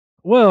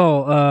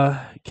Well,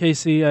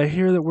 Casey, I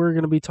hear that we're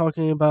going to be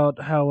talking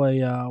about how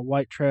a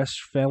white trash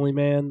family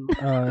man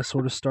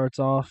sort of starts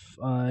off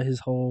his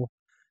whole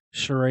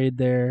charade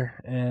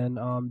there, and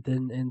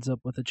then ends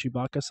up with a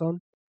Chewbacca son.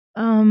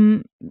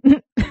 Um,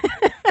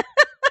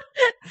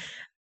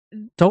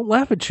 Don't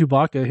laugh at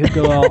Chewbacca;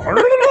 he'll go out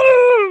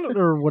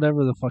or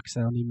whatever the fuck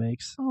sound he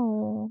makes.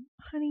 oh,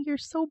 honey, you're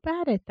so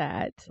bad at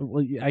that.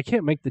 Well, I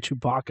can't make the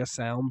Chewbacca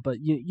sound, but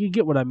you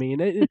get what I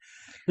mean.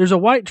 There's a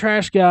white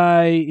trash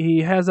guy.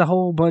 He has a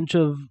whole bunch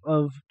of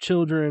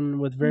children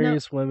with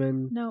various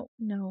women. No.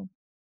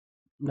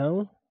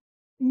 No.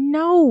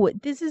 No,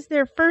 this is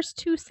their first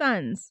two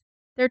sons.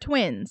 They're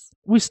twins.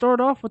 We start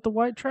off with the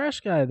white trash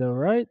guy, though,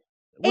 right?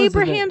 What is his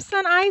name? Abraham's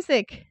son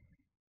Isaac,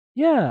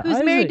 Yeah,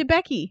 who's married to Isaac.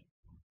 Becky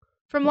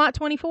from Lot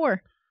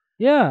 24.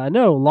 Yeah, I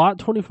know. Lot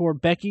 24,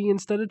 Becky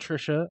instead of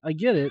Trisha. I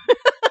get it.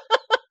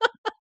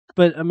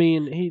 But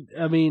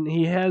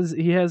he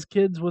has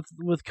kids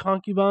with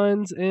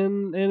concubines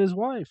and his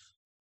wife.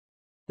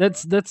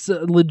 That's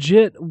a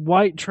legit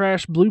white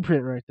trash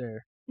blueprint right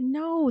there.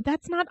 No,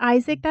 that's not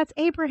Isaac. That's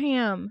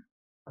Abraham.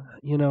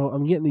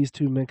 I'm getting these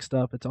two mixed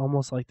up. It's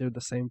almost like they're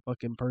the same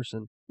fucking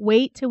person.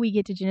 Wait till we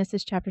get to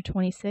Genesis chapter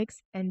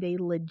 26, and they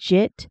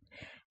legit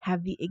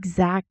have the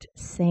exact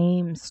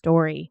same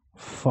story.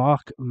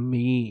 Fuck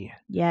me.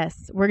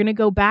 Yes, we're going to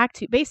go back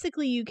to,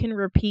 basically you can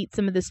repeat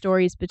some of the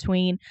stories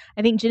between,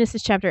 I think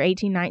Genesis chapter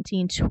 18,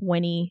 19,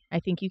 20. I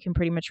think you can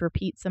pretty much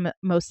repeat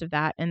most of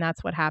that, and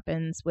that's what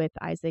happens with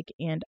Isaac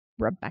and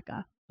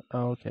Rebekah.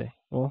 Oh, okay.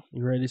 Well,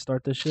 you ready to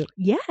start this shit?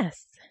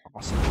 Yes.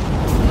 Awesome.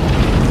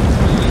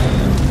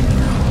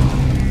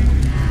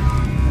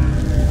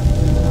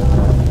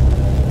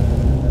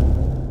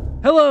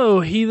 Hello,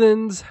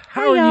 heathens.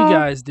 How Hi, are y'all. you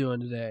guys doing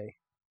today?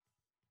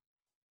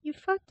 You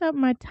fucked up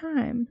my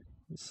time.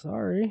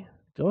 Sorry.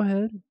 Go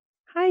ahead.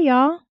 Hi,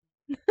 y'all.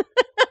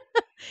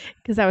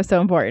 Because that was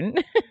so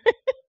important.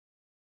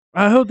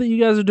 I hope that you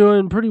guys are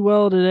doing pretty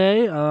well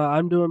today.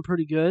 I'm doing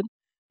pretty good.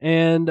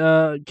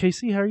 And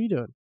Casey, how are you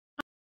doing?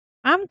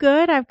 I'm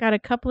good. I've got a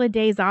couple of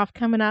days off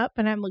coming up,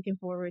 and I'm looking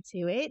forward to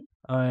it.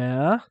 Oh,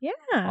 yeah? Yeah.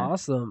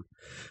 Awesome.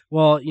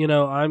 Well,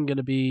 I'm going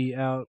to be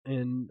out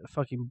in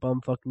fucking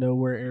bumfuck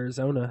nowhere,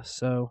 Arizona.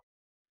 So,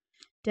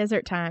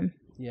 Desert time.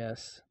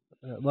 yes.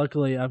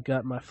 Luckily, I've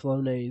got my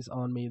Flonase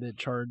on me that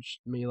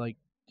charged me like,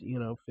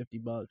 $50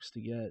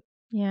 to get.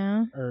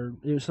 Yeah. Or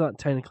it's not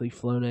technically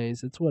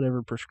Flonase. It's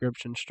whatever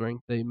prescription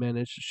strength they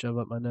managed to shove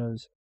up my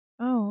nose.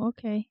 Oh,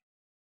 okay.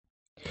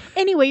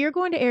 Anyway, you're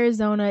going to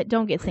Arizona.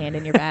 Don't get sand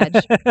in your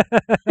badge.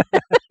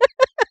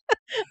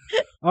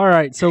 All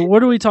right, so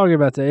what are we talking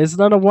about today? It's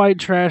not a white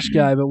trash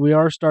guy, but we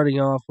are starting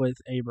off with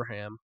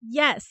Abraham.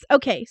 Yes.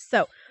 Okay,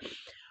 so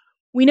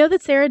we know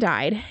that Sarah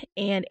died,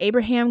 and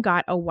Abraham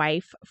got a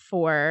wife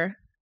for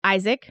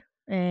Isaac,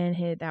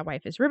 and that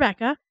wife is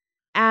Rebekah.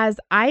 As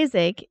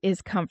Isaac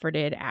is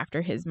comforted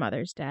after his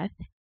mother's death,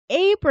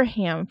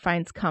 Abraham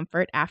finds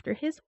comfort after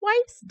his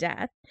wife's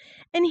death,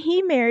 and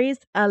he marries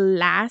a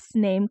lass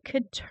named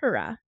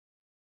Keturah.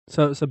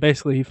 So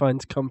basically, he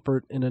finds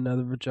comfort in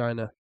another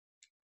vagina.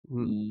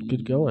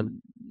 Good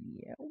going.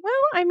 Yeah. Well,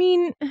 I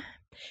mean,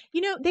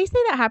 they say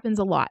that happens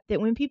a lot.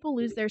 That when people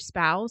lose their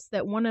spouse,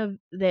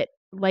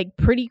 like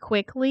pretty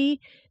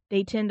quickly,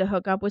 they tend to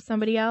hook up with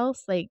somebody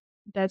else. Like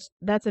that's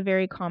a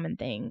very common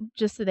thing,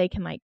 just so they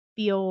can like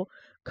feel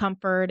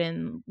comfort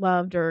and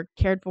loved or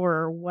cared for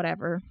or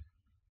whatever.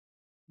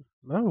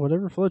 No,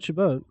 whatever floats your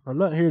boat. I'm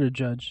not here to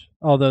judge,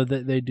 although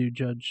they do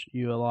judge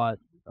you a lot.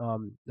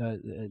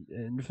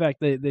 In fact,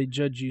 they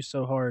judge you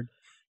so hard,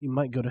 you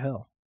might go to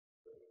hell.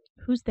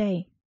 Who's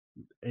they?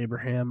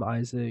 Abraham,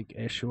 Isaac,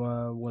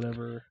 Yeshua,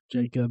 whatever,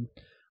 Jacob,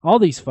 all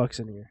these fucks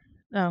in here.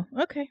 Oh,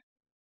 okay.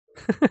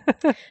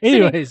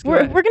 Anyways,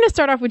 we're going to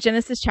start off with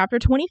Genesis chapter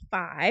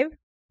 25.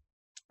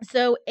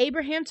 So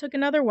Abraham took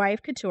another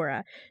wife,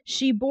 Keturah.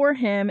 She bore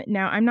him.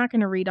 Now, I'm not going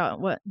to read all.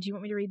 What do you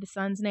want me to read the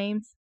sons'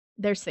 names?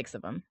 There's 6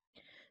 of them.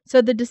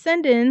 So the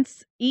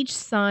descendants, each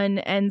son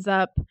ends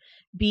up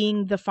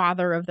being the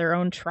father of their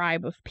own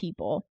tribe of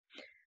people.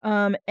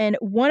 And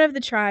one of the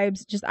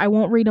tribes, I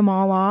won't read them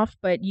all off,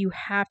 but you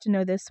have to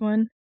know this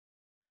one,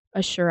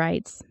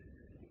 Ashurites.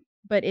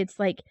 But it's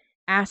like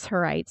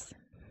Ashurites.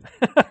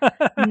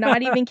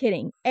 Not even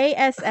kidding.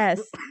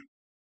 ASSHURITES.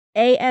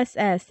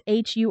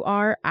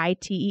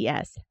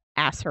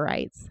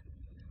 Ashurites.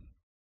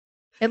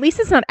 At least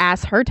it's not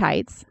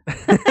Ashurtites.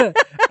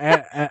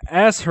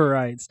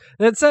 Ashurites.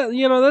 That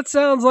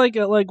sounds like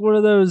one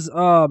of those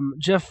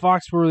Jeff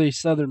Foxworthy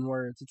Southern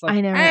words. It's like, I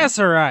know.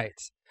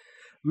 Ashurites.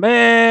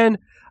 Man,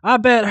 I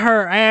bet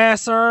her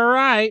ass are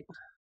right.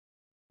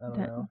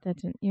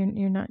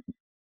 You're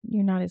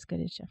not as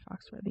good as Jeff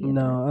Foxworthy.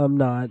 No, I'm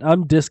not.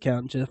 I'm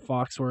discount Jeff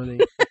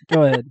Foxworthy.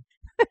 Go ahead.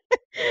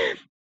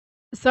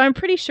 So I'm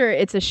pretty sure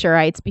it's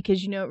Ashurites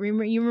because you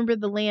remember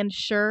the land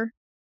Shur?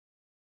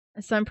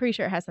 So I'm pretty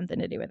sure it has something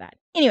to do with that.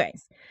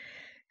 Anyways,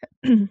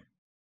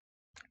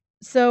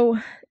 so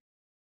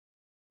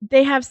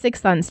they have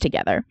 6 sons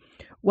together.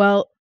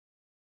 Well,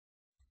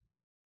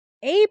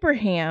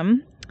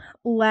 Abraham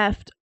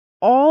left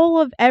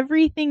all of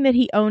everything that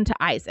he owned to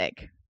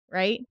Isaac,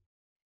 right?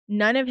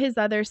 None of his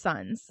other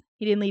sons.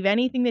 He didn't leave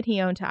anything that he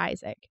owned to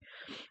Isaac.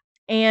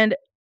 And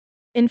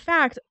in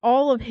fact,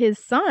 all of his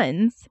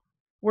sons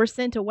were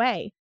sent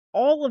away.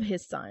 All of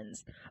his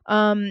sons.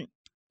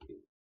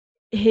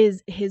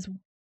 His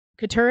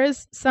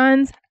Keturah's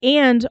sons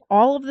and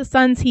all of the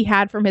sons he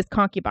had from his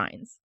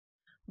concubines,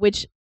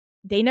 which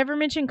they never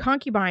mentioned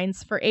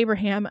concubines for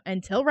Abraham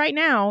until right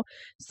now.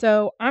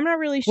 So I'm not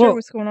really sure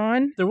what's going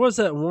on. There was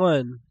that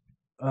one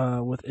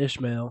with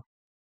Ishmael.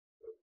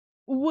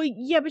 Well,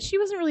 yeah, but she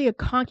wasn't really a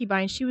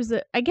concubine. She was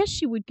I guess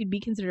she could be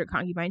considered a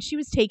concubine. She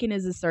was taken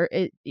as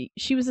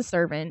she was a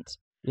servant.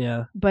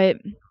 Yeah. But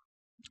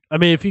I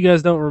mean, if you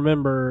guys don't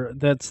remember,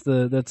 that's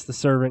the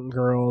servant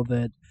girl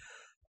that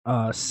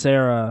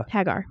Sarah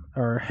Hagar.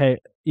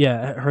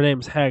 her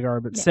name's Hagar,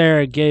 but yeah.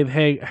 Sarah gave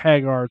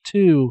Hagar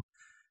to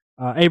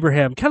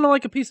Abraham, kind of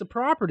like a piece of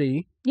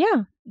property.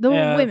 Yeah, the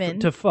women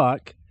to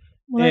fuck.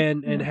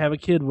 And have a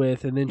kid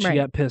with, and then she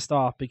got pissed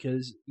off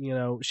because,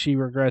 she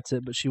regrets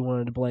it, but she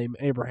wanted to blame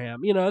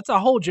Abraham. It's a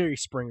whole Jerry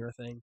Springer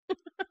thing.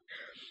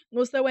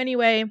 Well, so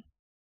anyway,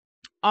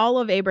 all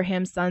of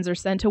Abraham's sons are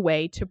sent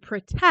away to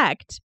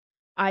protect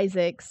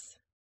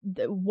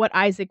what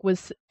Isaac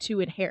was to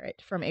inherit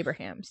from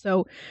Abraham.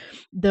 So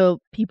the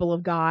people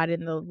of God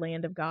and the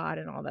land of God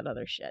and all that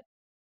other shit.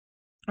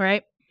 All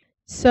right.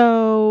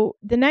 So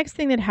the next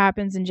thing that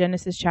happens in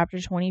Genesis chapter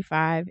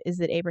 25 is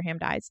that Abraham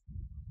dies.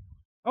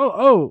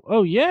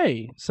 Oh,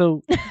 yay.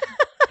 So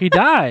he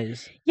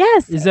dies.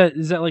 Yes. Is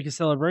that like a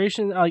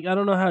celebration? Like, I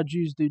don't know how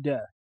Jews do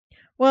death.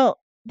 Well,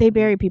 they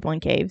bury people in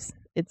caves.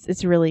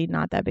 It's really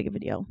not that big of a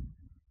deal.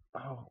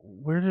 Oh,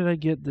 where did I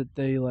get that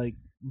they like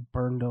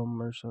burned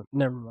them or something?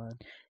 Never mind.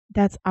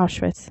 That's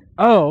Auschwitz.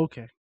 Oh,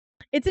 okay.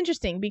 It's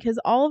interesting because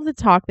all of the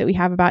talk that we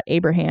have about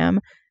Abraham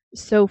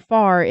so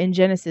far in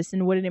Genesis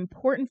and what an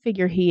important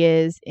figure he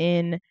is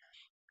in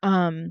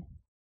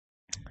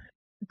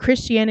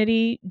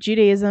Christianity,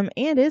 Judaism,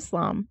 and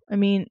Islam. I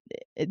mean,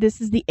 this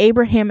is the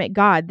Abrahamic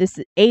God. This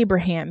is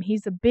Abraham.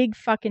 He's a big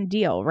fucking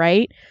deal,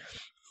 right?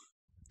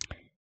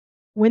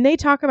 When they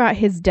talk about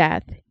his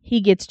death,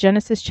 he gets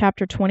Genesis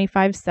chapter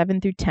 25, 7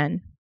 through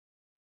 10.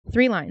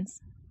 3 lines.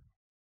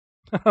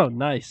 Oh,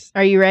 nice.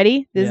 Are you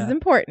ready? This is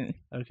important.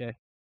 Okay.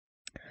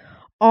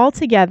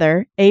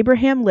 Altogether,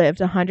 Abraham lived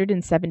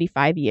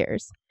 175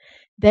 years.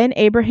 Then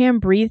Abraham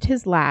breathed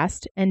his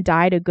last and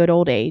died a good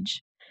old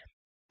age,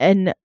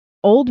 an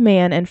old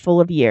man and full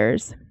of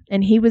years,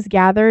 and he was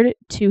gathered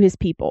to his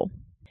people.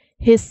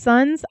 His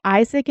sons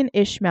Isaac and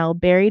Ishmael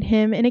buried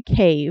him in a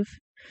cave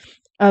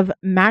of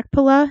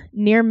Machpelah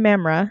near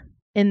Mamre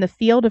in the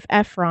field of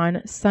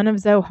Ephron, son of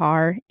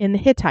Zohar, in the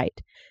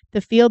Hittite,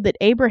 the field that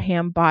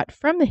Abraham bought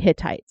from the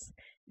Hittites.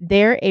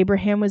 There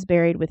Abraham was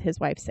buried with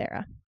his wife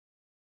Sarah.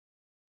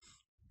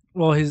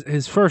 Well,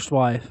 his first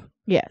wife.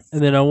 Yes.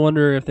 And then I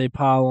wonder if they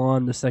pile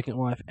on the second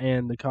wife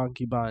and the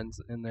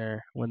concubines in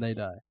there when they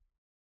die.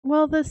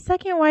 Well, the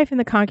second wife and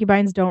the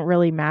concubines don't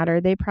really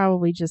matter. They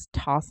probably just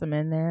toss them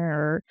in there,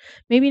 or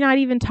maybe not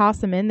even toss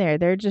them in there.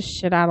 They're just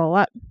shit out of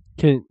luck.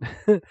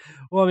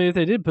 Well, I mean, if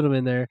they did put them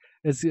in there,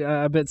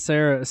 I bet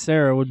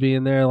Sarah would be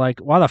in there like,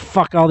 why the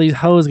fuck all these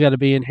hoes got to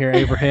be in here,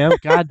 Abraham?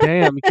 God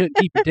damn, you couldn't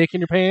keep your dick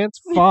in your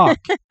pants? Fuck.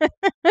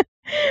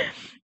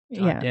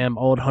 Damn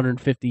old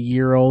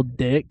 150-year-old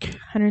dick.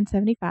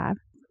 175.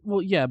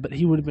 Well, yeah, but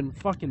he would have been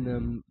fucking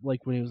them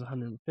like when he was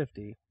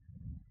 150.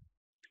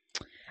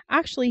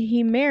 Actually,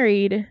 he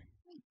married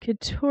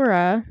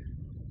Keturah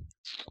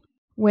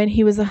when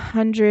he was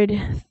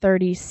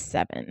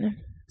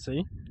 137.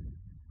 See?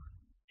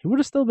 He would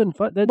have still been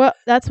Well,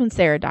 that's when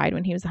Sarah died,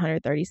 when he was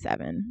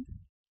 137.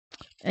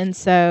 And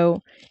so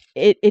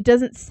it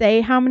doesn't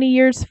say how many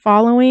years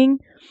following.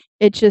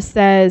 It just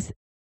says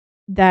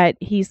that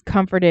he's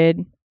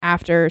comforted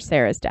after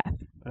Sarah's death.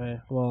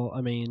 Well,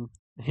 I mean,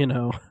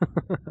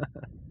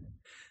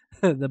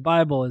 the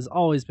Bible has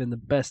always been the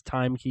best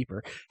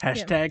timekeeper. #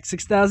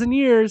 6,000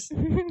 years.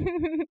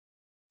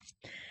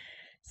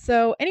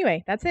 So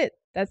anyway, that's it.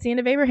 That's the end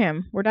of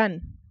Abraham. We're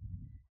done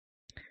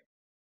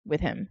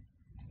with him.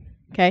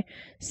 Okay.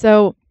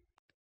 So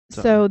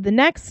the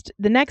next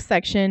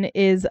section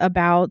is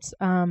about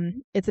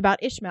it's about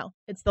Ishmael.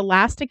 It's the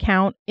last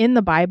account in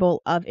the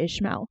Bible of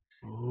Ishmael.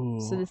 Ooh.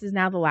 So this is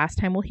now the last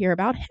time we'll hear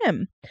about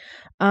him.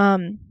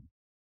 Let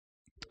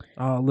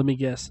me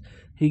guess.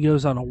 He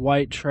goes on a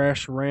white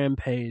trash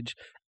rampage,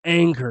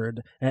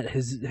 angered at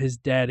his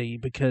daddy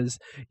because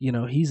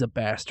he's a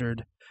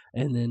bastard,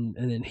 and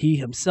then he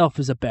himself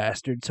is a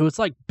bastard. So it's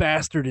like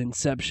bastard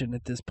inception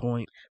at this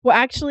point. Well,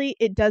 actually,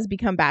 it does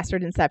become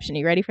bastard inception.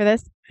 You ready for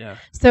this? Yeah.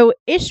 So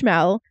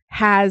Ishmael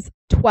has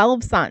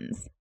 12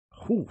 sons.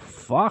 Oh,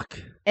 fuck.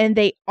 And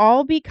they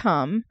all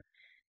become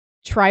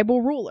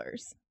tribal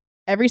rulers.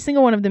 Every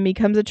single one of them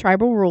becomes a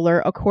tribal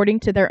ruler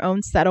according to their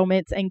own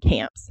settlements and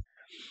camps.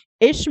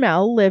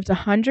 Ishmael lived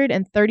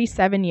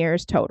 137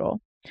 years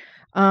total.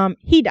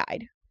 He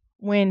died.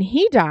 When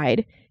he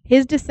died,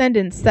 his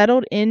descendants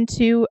settled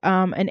into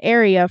an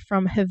area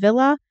from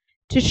Havilah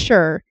to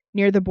Shur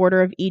near the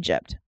border of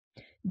Egypt.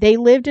 They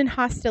lived in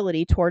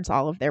hostility towards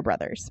all of their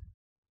brothers.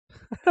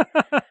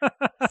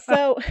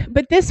 So,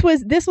 but this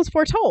was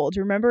foretold.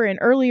 Remember, in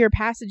earlier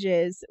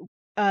passages,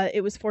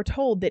 it was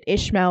foretold that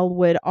Ishmael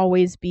would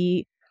always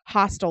be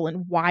hostile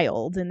and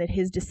wild, and that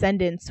his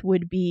descendants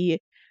would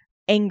be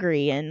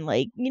angry and,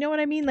 like, you know what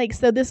I mean? Like,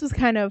 so this was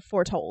kind of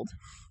foretold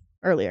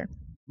earlier.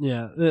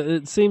 Yeah,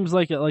 it seems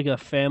like a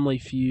family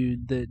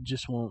feud that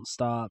just won't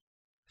stop.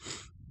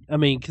 I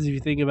mean, because if you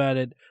think about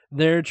it,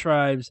 their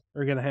tribes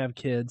are going to have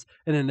kids,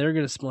 and then they're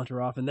going to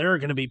splinter off, and they're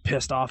going to be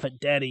pissed off at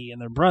Daddy and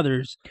their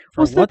brothers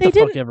for what the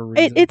fuck ever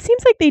reason. It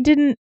seems like they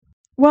didn't.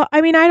 Well,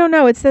 I mean, I don't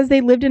know. It says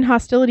they lived in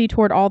hostility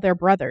toward all their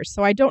brothers,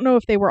 so I don't know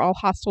if they were all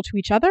hostile to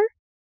each other,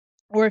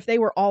 or if they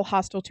were all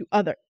hostile to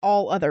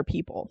all other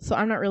people. So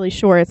I'm not really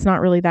sure. It's not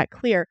really that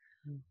clear.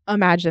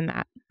 Imagine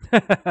that.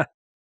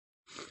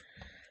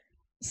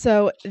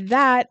 So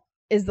that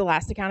is the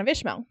last account of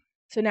Ishmael.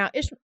 So now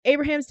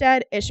Abraham's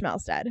dead,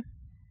 Ishmael's dead.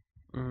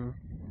 Mm-hmm.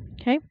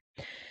 Okay.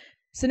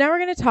 So now we're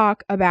going to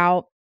talk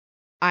about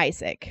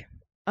Isaac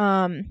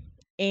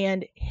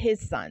and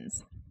his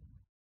sons.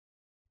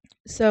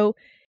 So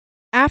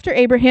after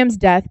Abraham's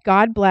death,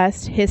 God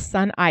blessed his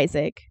son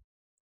Isaac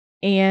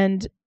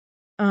and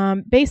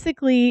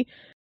basically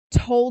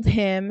told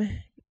him,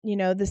 you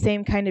know, the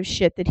same kind of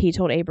shit that he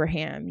told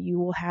Abraham. You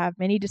will have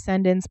many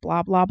descendants,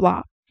 blah, blah,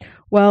 blah.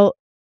 Well,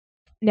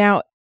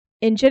 now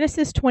in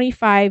Genesis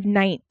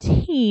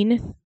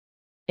 25:19,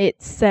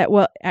 it said,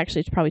 well, actually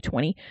it's probably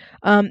 20,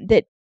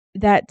 that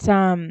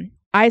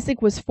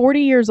Isaac was 40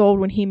 years old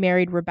when he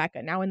married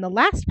Rebekah. Now in the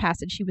last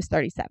passage, he was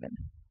 37.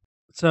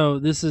 So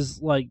this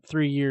is like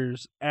 3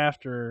 years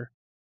after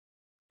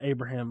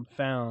Abraham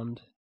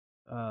found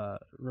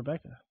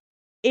Rebekah.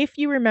 If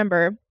you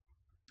remember,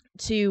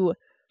 to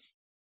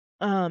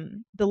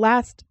the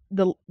last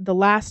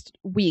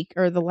week,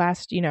 or the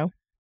last day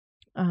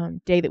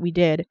that we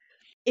did,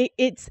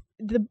 it's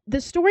the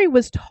story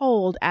was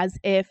told as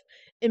if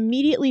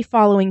immediately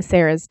following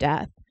Sarah's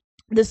death,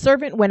 the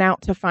servant went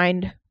out to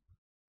find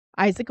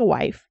Isaac a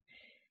wife.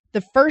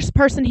 The first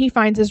person he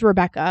finds is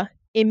Rebekah,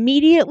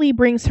 immediately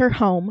brings her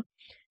home.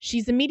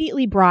 She's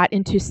immediately brought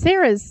into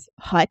Sarah's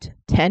hut,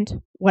 tent,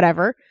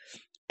 whatever,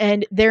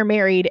 and they're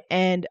married,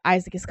 and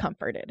Isaac is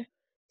comforted.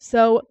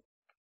 So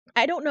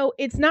I don't know.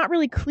 It's not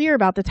really clear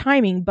about the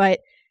timing, but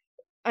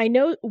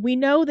we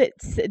know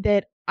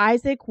that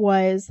Isaac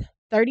was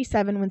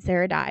 37 when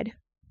Sarah died,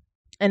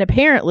 and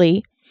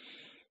apparently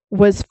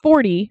was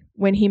 40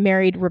 when he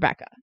married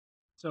Rebekah.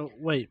 So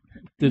wait,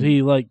 did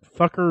he like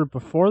fuck her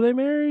before they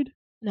married?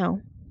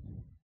 No.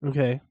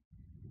 Okay.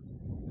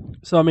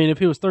 So I mean, if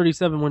he was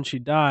 37 when she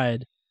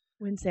died,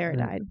 when Sarah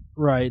died,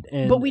 right?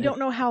 But we don't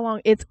know how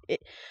long.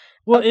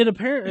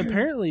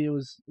 Apparently it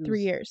was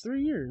 3 years.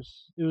 3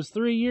 years. It was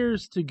 3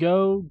 years to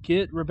go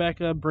get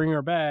Rebekah, bring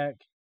her back.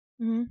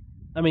 Mm-hmm.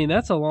 I mean,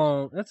 that's a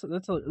long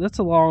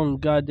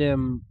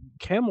goddamn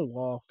camel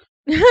walk.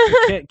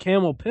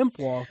 Camel pimp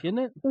walk, isn't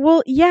it?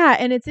 Well, yeah,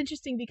 and it's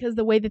interesting because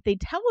the way that they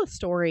tell a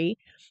story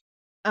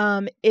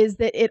is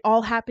that it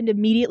all happened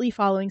immediately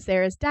following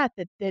Sarah's death,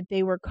 that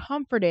they were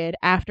comforted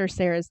after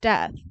Sarah's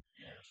death.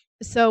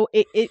 So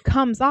it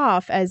comes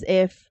off as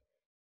if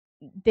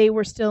they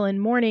were still in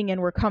mourning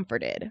and were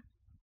comforted.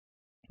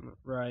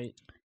 Right.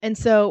 And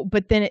so,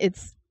 but then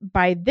it's,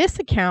 by this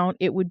account,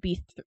 it would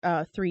be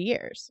 3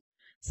 years.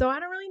 So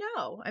I don't really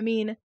know. I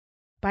mean,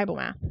 Bible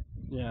math.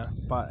 Yeah,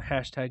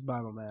 hashtag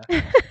Bible math.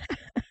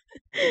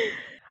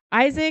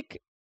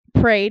 Isaac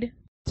prayed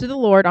to the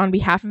Lord on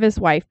behalf of his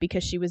wife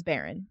because she was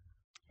barren.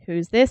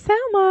 Who's this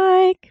sound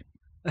like?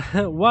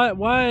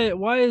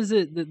 Why is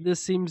it that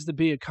this seems to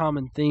be a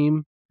common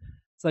theme?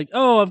 It's like,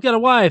 oh, I've got a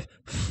wife.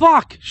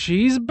 Fuck,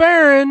 she's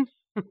barren.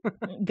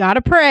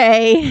 Gotta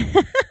pray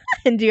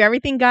and do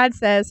everything God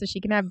says so she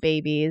can have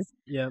babies.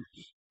 Yep.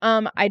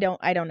 I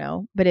don't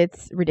know, but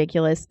it's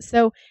ridiculous.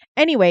 So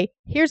anyway,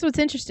 here's what's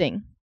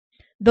interesting.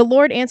 The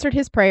Lord answered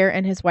his prayer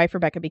and his wife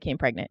Rebekah became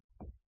pregnant.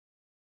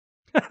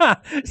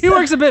 He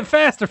works a bit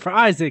faster for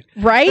Isaac.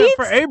 Right?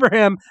 For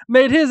Abraham,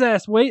 made his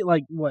ass wait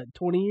like, what,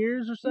 20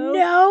 years or so?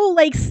 No,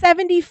 like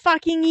 70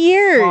 fucking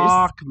years.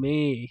 Fuck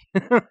me.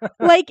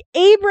 Like,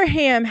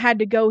 Abraham had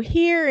to go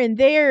here and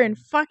there and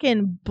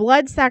fucking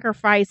blood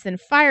sacrifice and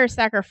fire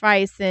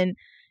sacrifice and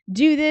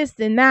do this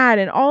and that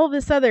and all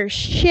this other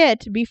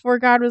shit before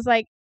God was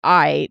like, all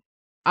right,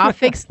 I'll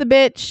fix the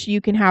bitch. You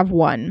can have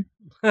one.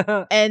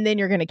 And then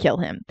you're going to kill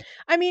him.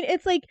 I mean,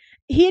 it's like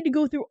he had to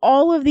go through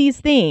all of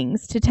these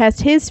things to test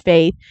his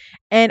faith.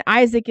 And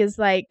Isaac is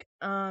like,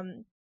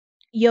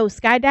 yo,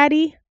 Sky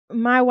Daddy,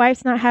 my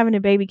wife's not having a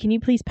baby. Can you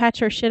please patch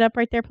her shit up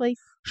right there, please?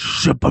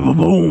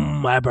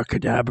 Boom,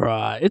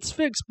 abracadabra. It's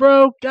fixed,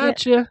 bro.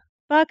 Gotcha. Yeah.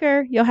 Fuck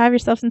her. You'll have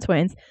yourself some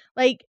twins.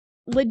 Like,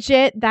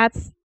 legit,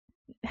 that's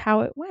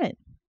how it went.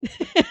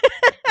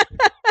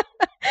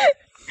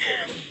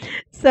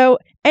 So,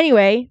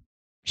 anyway,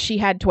 she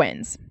had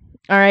twins.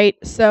 All right.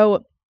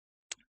 So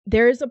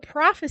there is a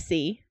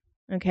prophecy.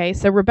 Okay.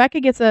 So Rebekah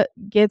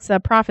gets a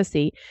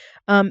prophecy.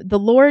 The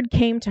Lord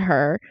came to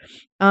her,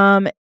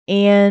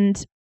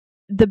 and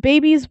the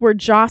babies were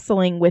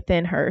jostling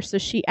within her. So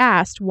she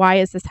asked, "Why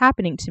is this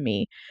happening to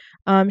me?"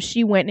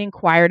 She went and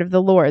inquired of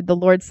the Lord. The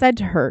Lord said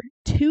to her,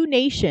 "2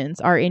 nations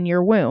are in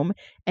your womb,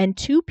 and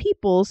 2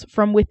 peoples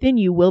from within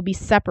you will be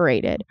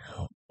separated."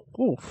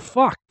 Oh,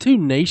 fuck. 2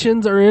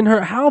 nations are in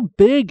her. How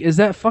big is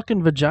that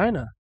fucking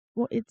vagina?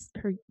 Well, it's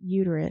her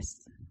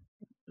uterus.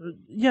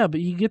 Yeah,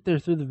 but you get there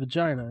through the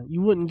vagina.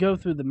 You wouldn't go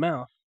through the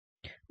mouth.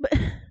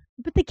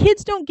 But the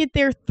kids don't get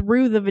there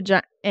through the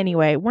vagina.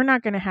 Anyway, we're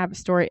not going to have a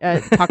story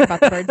talk about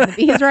the birds and the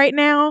bees right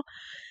now.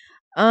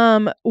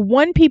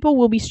 1 people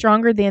will be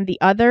stronger than the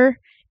other,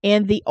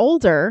 and the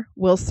older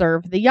will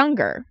serve the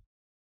younger.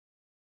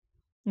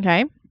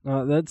 Okay.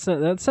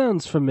 That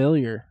sounds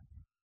familiar.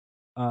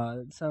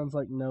 It sounds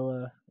like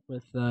Noah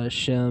with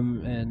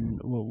Shem and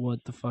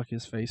what the fuck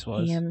his face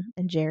was. Ham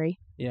and Jerry.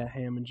 Yeah,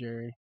 Ham and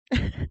Jerry.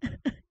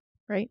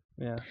 Right?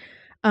 Yeah.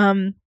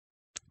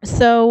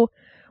 So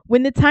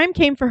when the time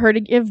came for her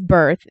to give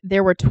birth,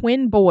 there were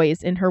twin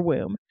boys in her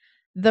womb.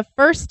 The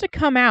first to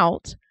come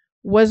out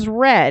was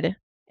red,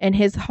 and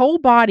his whole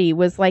body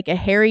was like a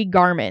hairy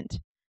garment.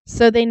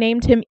 So they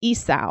named him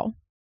Esau.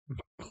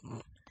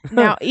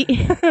 Now,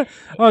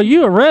 oh,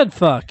 you a red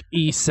fuck,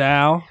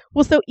 Esau.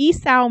 Well, so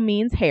Esau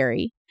means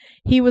hairy.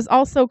 He was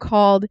also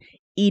called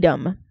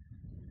Edom.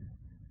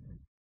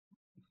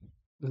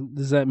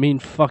 Does that mean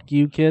fuck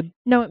you, kid?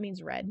 No, it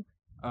means red.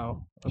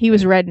 Oh. Okay. He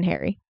was red and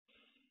hairy.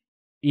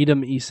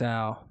 Edom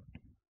Esau.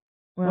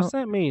 Well, what's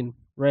that mean?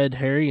 Red,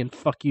 hairy, and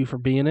fuck you for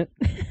being it?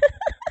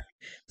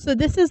 So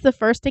this is the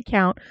first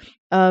account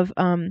of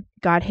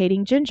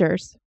God-hating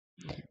gingers.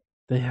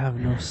 They have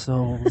no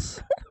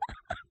souls.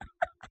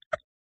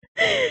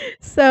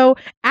 So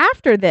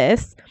after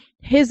this,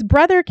 his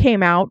brother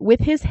came out with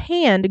his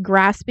hand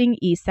grasping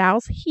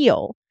Esau's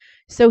heel.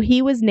 So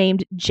he was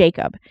named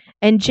Jacob.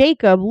 And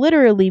Jacob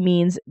literally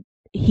means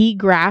he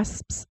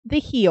grasps the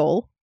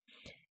heel,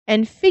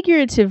 and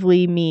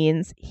figuratively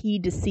means he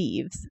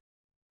deceives.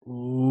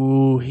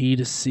 Ooh, he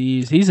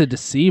deceives. He's a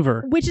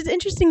deceiver. Which is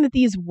interesting that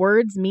these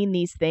words mean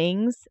these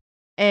things.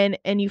 And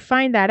you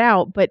find that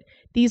out, but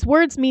these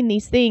words mean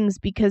these things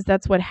because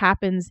that's what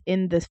happens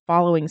in the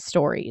following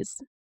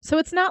stories. So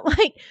it's not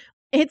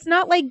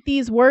like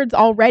these words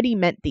already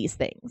meant these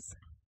things.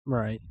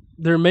 Right.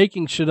 They're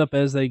making shit up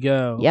as they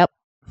go. Yep.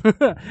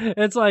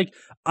 It's like,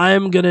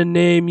 I'm going to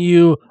name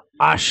you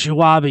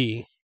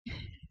Ashwabi.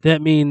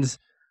 That means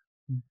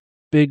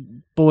big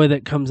boy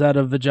that comes out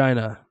of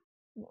vagina.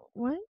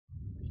 What?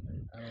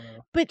 I don't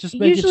know. But Just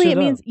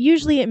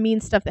usually it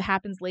means stuff that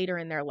happens later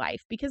in their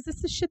life, because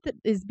this is shit that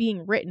is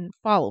being written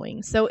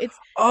following. So it's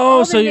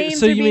all the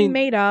names are being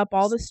made up,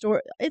 all the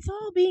story, it's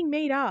all being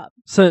made up.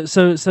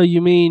 So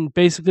you mean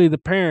basically the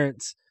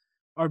parents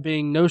are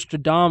being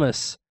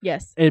Nostradamus,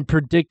 yes, and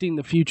predicting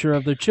the future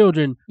of their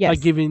children, yes, by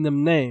giving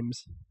them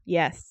names.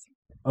 Yes.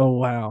 Oh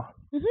wow.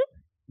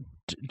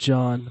 Mm-hmm.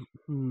 John.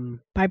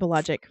 Bible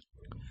logic.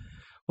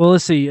 Well,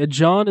 let's see. A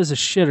John is a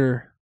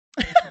shitter.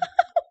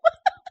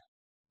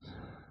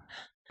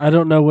 I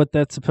don't know what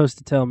that's supposed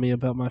to tell me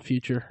about my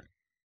future.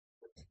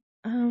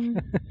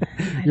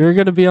 You're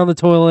going to be on the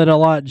toilet a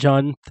lot,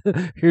 John.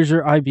 Here's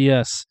your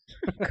IBS.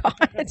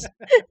 God.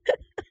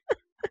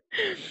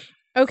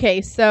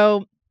 Okay,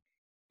 so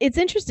it's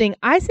interesting.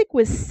 Isaac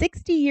was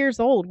 60 years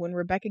old when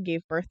Rebekah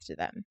gave birth to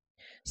them.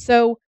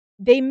 So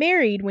they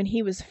married when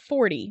he was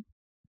 40.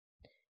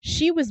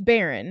 She was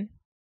barren.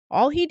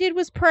 All he did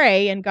was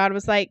pray, and God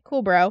was like,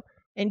 cool, bro,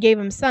 and gave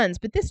him sons.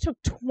 But this took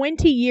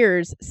 20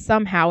 years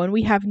somehow, and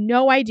we have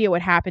no idea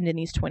what happened in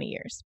these 20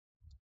 years.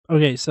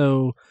 Okay,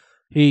 so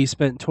he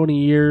spent 20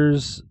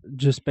 years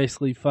just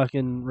basically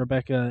fucking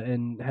Rebekah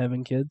and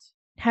having kids?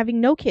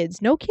 Having no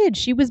kids. No kids.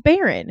 She was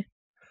barren.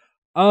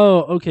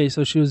 Oh, okay,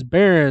 so she was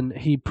barren.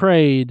 He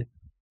prayed,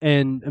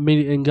 and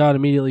God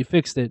immediately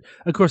fixed it.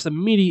 Of course,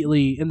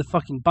 immediately in the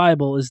fucking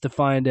Bible is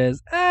defined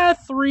as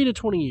 3 to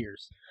 20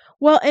 years.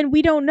 Well, and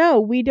we don't know.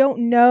 We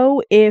don't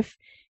know if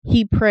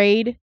he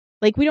prayed.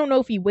 Like, we don't know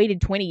if he waited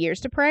 20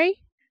 years to pray.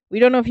 We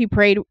don't know if he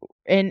prayed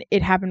and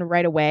it happened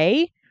right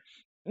away.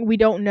 We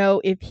don't know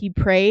if he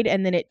prayed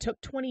and then it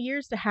took 20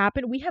 years to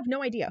happen. We have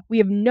no idea. We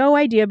have no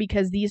idea,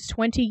 because these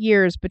 20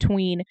 years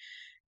between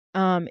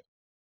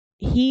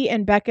he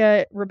and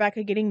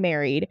Rebekah getting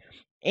married,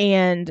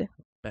 and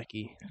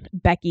Becky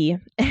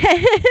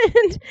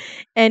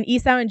and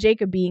Esau and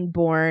Jacob being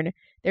born,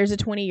 there's a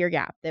 20-year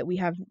gap that we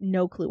have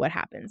no clue what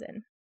happens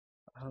in.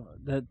 Oh,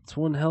 that's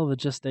one hell of a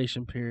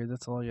gestation period.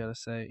 That's all I gotta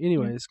say.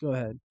 Anyways, go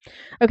ahead.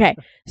 Okay,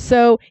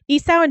 so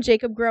Esau and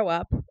Jacob grow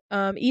up.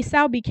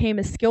 Esau became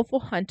a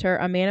skillful hunter,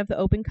 a man of the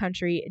open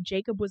country.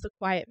 Jacob was a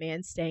quiet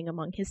man, staying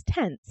among his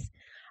tents.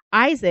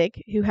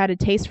 Isaac, who had a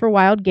taste for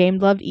wild game,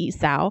 loved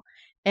Esau,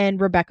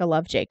 and Rebekah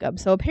loved Jacob.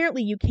 So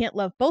apparently you can't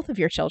love both of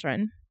your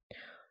children.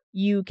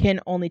 You can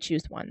only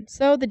choose one.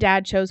 So the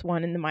dad chose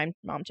one and the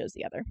mom chose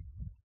the other.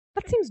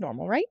 That seems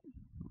normal, right?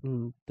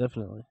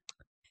 Definitely.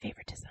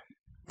 Favoritism.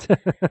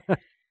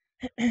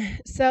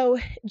 So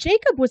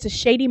Jacob was a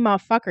shady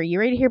motherfucker. You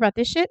ready to hear about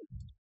this shit?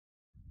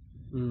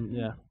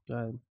 Yeah, go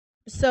ahead.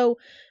 So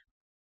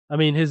I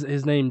mean,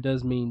 his name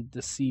does mean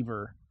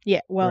deceiver,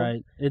 Yeah, well,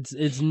 right? It's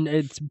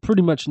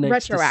pretty much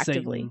next to retroactively.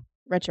 Satan.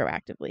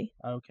 Retroactively.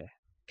 Okay.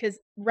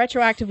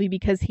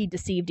 Because he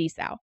deceived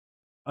Esau.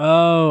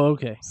 Oh,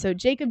 okay. So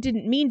Jacob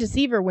didn't mean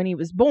deceiver when he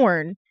was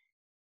born.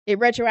 It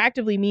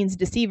retroactively means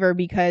deceiver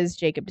because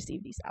Jacob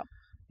deceived Esau.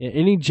 Yeah,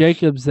 any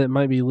Jacobs that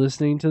might be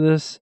listening to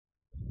this,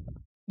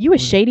 you a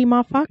shady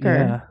motherfucker.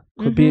 Yeah.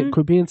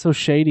 Quit being so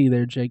shady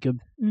there, Jacob.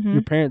 Mm-hmm.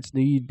 Your parents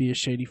knew you'd be a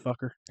shady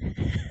fucker.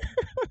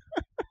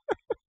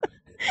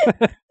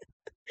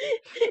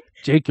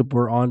 Jacob,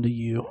 we're on to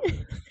you.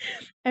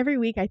 Every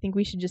week, I think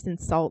we should just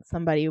insult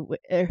somebody,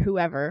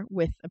 whoever,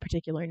 with a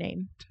particular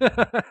name.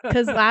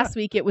 Because last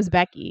week it was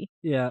Becky.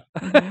 Yeah.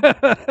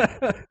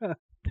 Mm-hmm.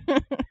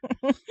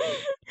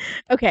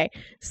 Okay,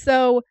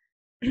 so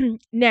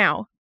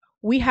now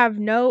we have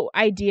no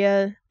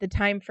idea the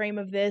time frame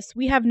of this.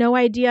 We have no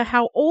idea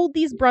how old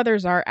these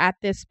brothers are at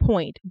this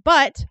point.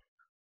 But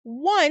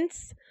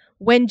once,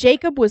 when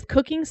Jacob was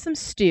cooking some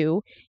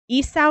stew,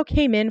 Esau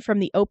came in from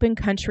the open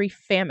country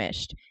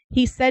famished.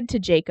 He said to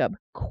Jacob,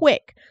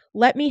 "Quick,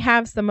 let me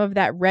have some of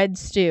that red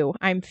stew.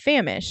 I'm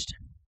famished."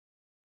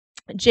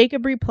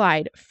 Jacob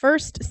replied,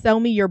 "First, sell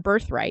me your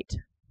birthright."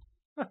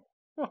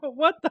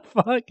 What the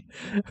fuck?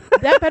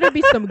 That better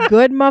be some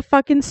good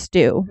motherfucking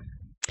stew.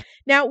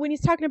 Now, when he's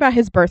talking about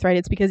his birthright,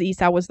 it's because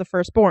Esau was the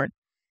firstborn.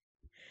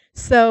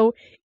 So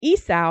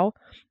Esau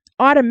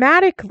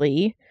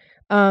automatically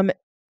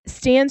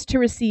stands to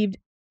receive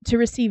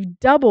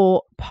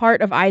double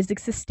part of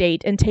Isaac's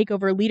estate and take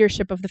over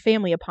leadership of the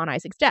family upon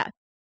Isaac's death.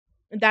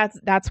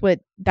 That's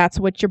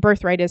what your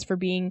birthright is for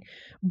being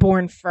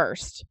born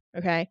first.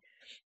 Okay,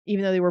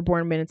 even though they were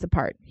born minutes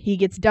apart, he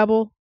gets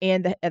double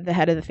and the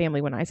head of the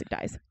family when Isaac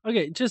dies.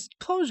 Okay, just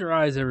close your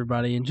eyes,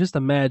 everybody, and just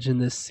imagine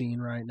this scene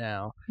right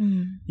now.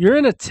 You're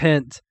in a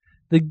tent.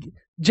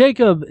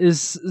 Jacob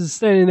is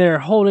standing there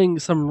holding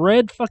some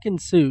red fucking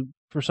soup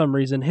for some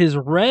reason. His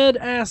red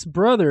ass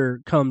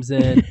brother comes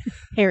in.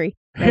 Harry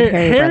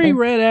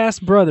red ass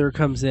brother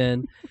comes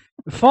in,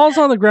 falls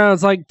on the ground.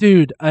 It's like,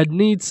 dude, I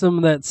need some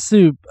of that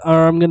soup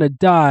or I'm gonna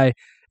die.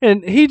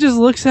 And he just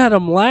looks at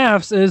him,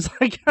 laughs, and is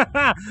like,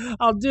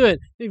 I'll do it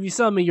if you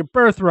sell me your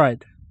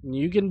birthright.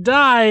 You can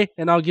die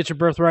and I'll get your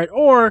birthright,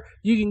 or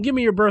you can give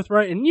me your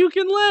birthright and you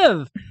can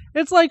live.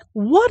 It's like,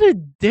 what a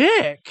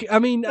dick. I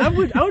mean, I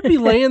would be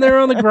laying there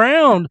on the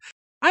ground.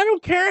 I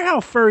don't care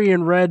how furry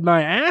and red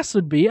my ass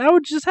would be. I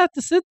would just have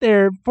to sit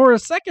there for a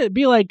second and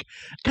be like,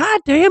 God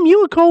damn,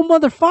 you a cold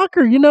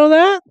motherfucker. You know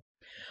that?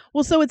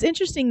 Well, so what's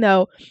interesting,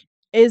 though,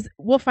 is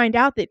we'll find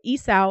out that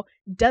Esau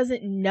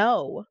doesn't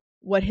know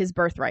what his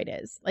birthright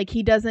is. Like,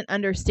 he doesn't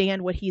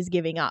understand what he's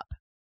giving up.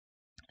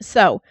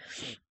 So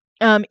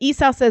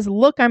Esau says,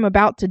 "Look, I'm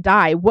about to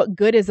die. What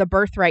good is a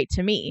birthright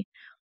to me?"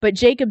 But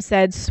Jacob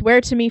said,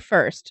 "Swear to me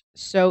first."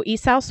 So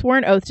Esau swore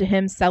an oath to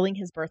him, selling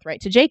his birthright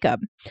to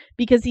Jacob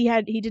because he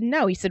didn't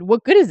know. He said,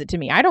 "What good is it to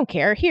me? I don't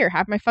care. Here,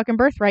 have my fucking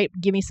birthright.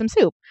 Give me some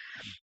soup."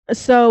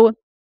 So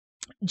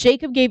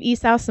Jacob gave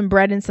Esau some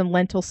bread and some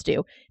lentil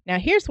stew. Now,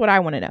 here's what I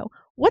want to know.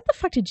 What the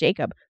fuck did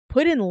Jacob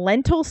put in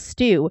lentil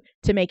stew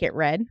to make it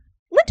red?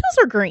 Lentils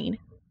are green.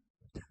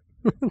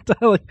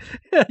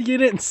 You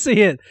didn't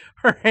see it.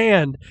 Her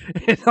hand,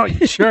 it like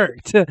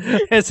jerked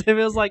as if it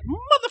was like,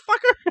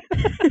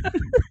 motherfucker.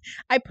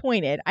 I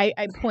pointed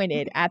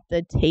at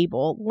the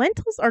table.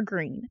 Lentils are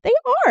green. They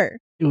are.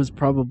 It was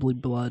probably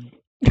blood.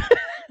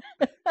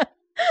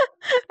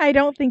 I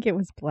don't think it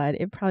was blood.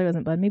 It probably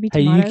wasn't blood. Maybe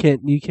tomatoes. Hey,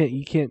 you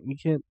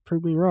can't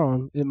prove me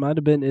wrong. It might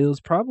have been. It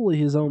was probably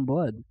his own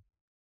blood.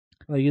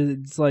 Like,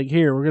 it's like,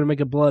 here, we're gonna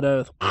make a blood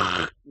oath.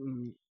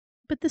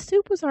 But the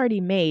soup was already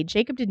made.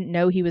 Jacob didn't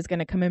know he was going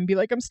to come in and be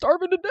like, "I'm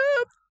starving to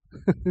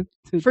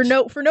death." for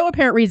no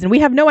apparent reason. We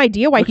have no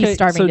idea why he's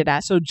starving to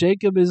death. So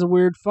Jacob is a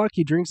weird fuck.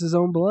 He drinks his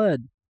own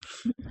blood.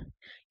 You're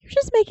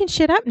just making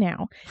shit up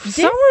now.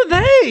 So are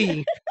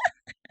they.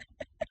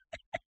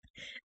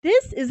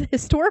 This is a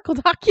historical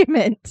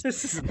document.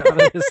 This is not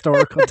a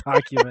historical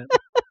document.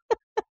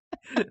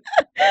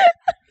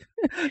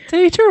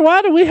 Teacher,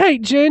 why do we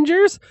hate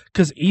gingers?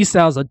 Because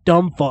Esau's a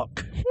dumb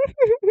fuck.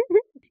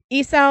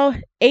 Esau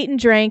ate and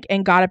drank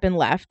and got up and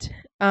left.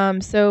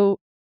 So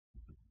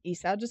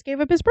Esau just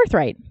gave up his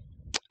birthright.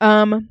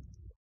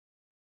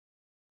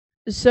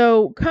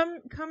 So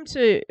come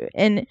to,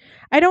 and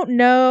I don't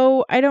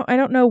know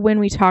when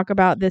we talk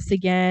about this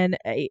again.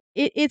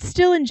 It's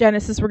still in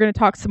Genesis. We're going to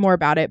talk some more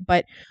about it,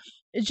 but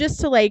just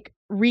to like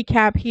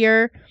recap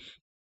here,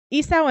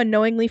 Esau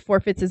unknowingly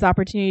forfeits his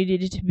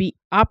opportunity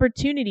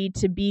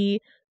to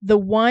be the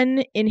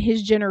one in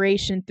his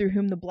generation through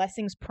whom the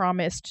blessings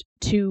promised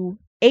to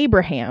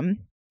Abraham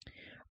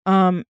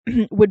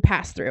would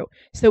pass through.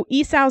 So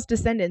Esau's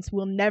descendants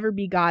will never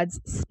be God's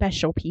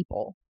special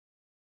people,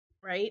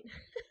 right?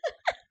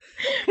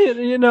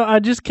 I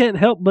just can't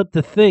help but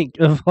to think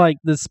of like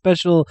the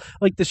special,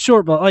 like the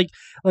short bus,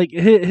 like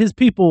his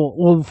people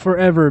will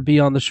forever be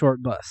on the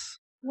short bus.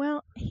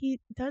 Well, he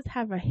does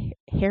have a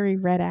hairy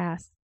red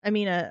ass. I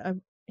mean,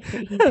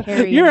 he's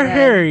hairy. You're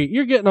hairy.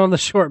 You're getting on the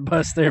short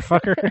bus there,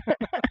 fucker.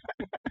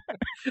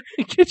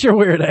 Get your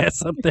weird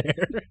ass up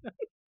there.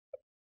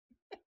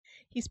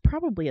 He's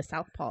probably a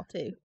southpaw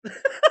too.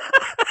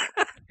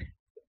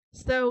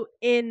 So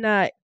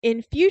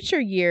in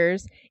future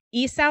years,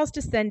 Esau's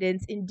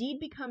descendants indeed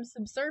become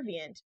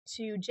subservient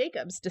to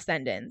Jacob's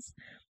descendants.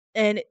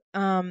 And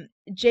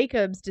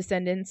Jacob's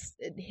descendants,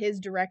 his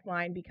direct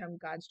line, become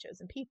God's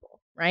chosen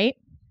people, right?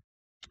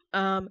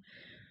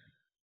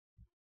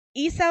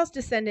 Esau's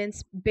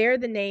descendants bear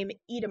the name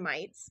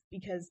Edomites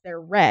because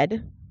they're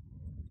red.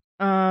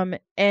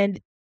 And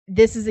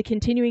this is a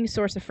continuing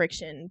source of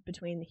friction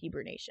between the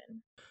Hebrew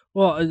nation.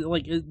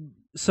 Well,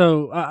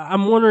 so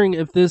I'm wondering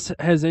if this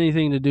has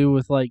anything to do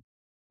with like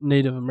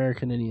Native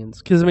American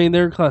Indians, because I mean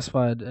they're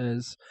classified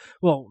as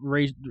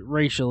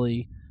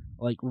racially,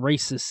 like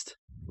racist.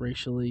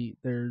 Racially,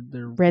 they're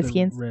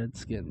Redskins. They're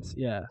Redskins,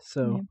 yeah.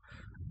 So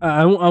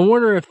I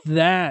wonder if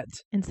that.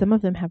 And some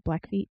of them have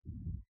black feet.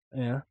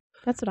 Yeah,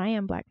 that's what I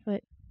am,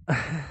 Blackfoot.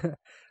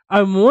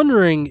 I'm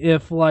wondering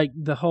if like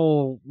the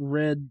whole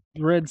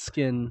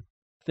redskin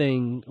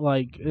thing,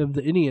 like of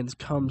the Indians,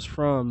 comes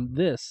from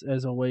this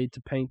as a way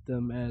to paint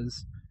them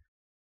as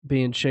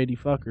being shady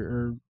fucker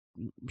or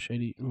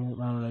shady.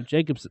 Well, I don't know.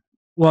 Jacob's.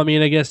 Well, I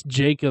mean, I guess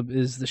Jacob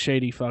is the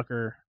shady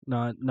fucker,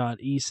 not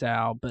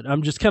Esau. But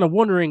I'm just kind of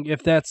wondering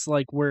if that's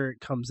like where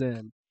it comes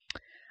in.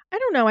 I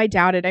don't know. I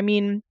doubt it. I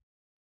mean,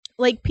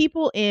 like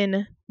people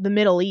in the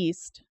Middle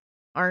East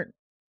aren't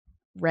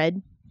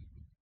red.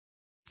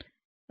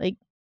 Like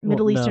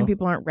Middle Eastern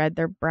people aren't red;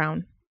 they're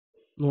brown.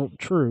 Well,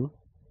 true.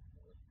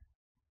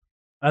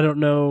 I don't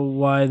know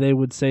why they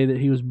would say that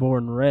he was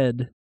born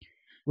red.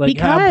 Like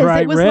because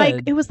bright it was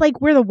red. it was like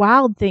where the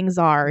wild things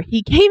are.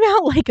 He came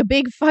out like a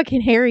big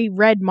fucking hairy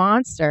red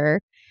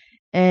monster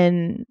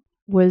and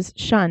was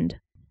shunned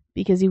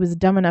because he was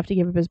dumb enough to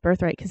give up his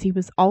birthright because he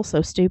was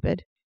also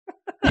stupid.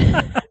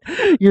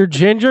 You're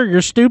ginger,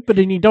 you're stupid,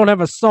 and you don't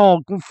have a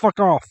soul. Go fuck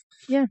off.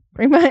 Yeah,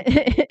 pretty much.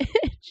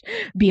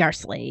 Be our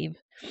slave.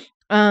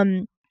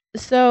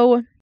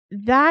 So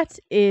that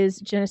is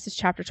Genesis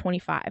chapter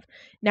 25.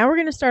 Now we're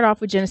going to start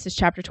off with Genesis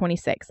chapter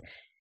 26.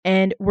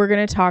 And we're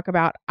going to talk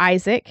about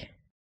Isaac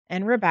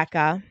and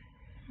Rebekah.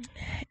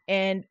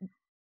 And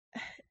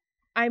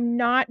I'm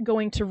not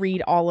going to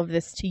read all of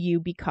this to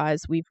you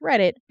because we've read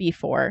it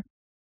before.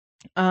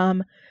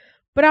 But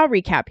I'll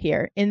recap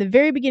here. In the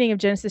very beginning of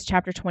Genesis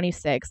chapter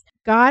 26,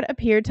 God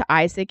appeared to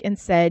Isaac and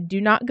said, "Do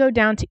not go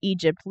down to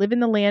Egypt. Live in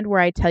the land where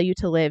I tell you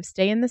to live.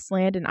 Stay in this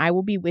land, and I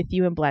will be with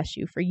you and bless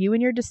you. For you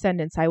and your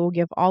descendants, I will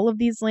give all of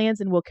these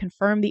lands and will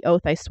confirm the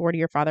oath I swore to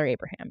your father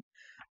Abraham."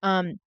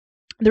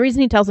 The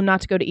reason he tells him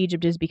not to go to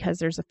Egypt is because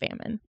there's a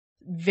famine.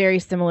 Very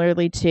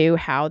similarly to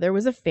how there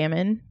was a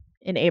famine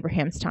in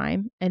Abraham's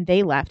time, and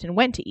they left and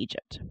went to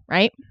Egypt,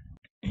 right?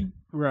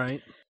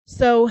 Right.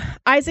 So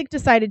Isaac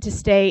decided to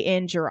stay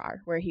in Gerar,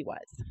 where he was.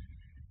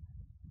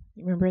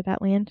 You remember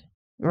that land?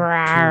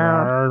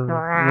 Gerar.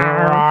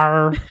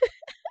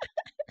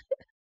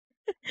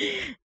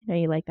 No,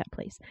 you like that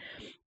place.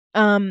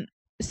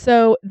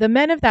 So the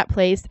men of that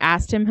place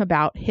asked him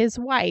about his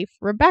wife,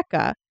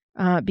 Rebekah,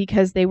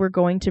 because they were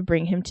going to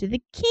bring him to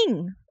the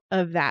king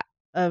of that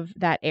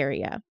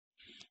area.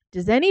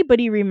 Does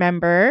anybody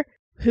remember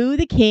who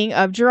the king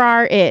of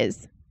Gerar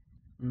is?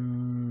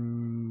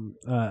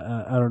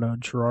 I don't know.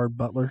 Gerard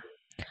Butler.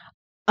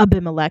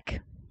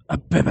 Abimelech.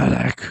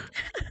 Abimelech.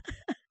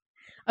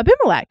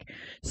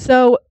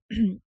 So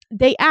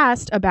they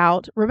asked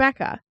about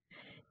Rebekah,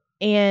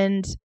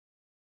 and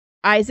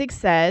Isaac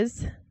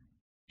says,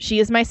 "She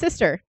is my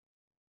sister."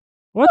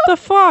 What the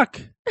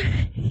fuck?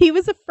 He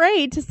was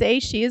afraid to say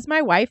she is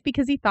my wife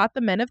because he thought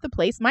the men of the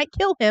place might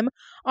kill him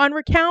on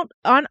account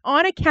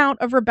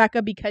of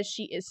Rebekah because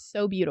she is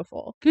so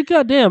beautiful. Good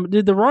goddamn.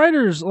 Did the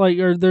writers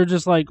or they're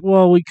just like,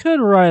 well, we could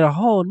write a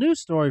whole new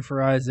story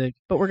for Isaac,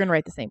 but we're going to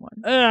write the same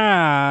one.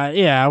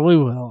 Yeah, we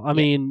will. I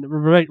mean,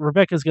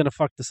 Rebecca's going to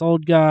fuck this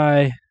old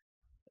guy.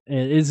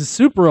 It's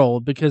super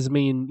old because, I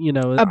mean,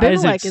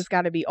 Abimelech has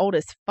got to be old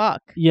as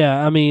fuck.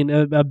 Yeah, I mean,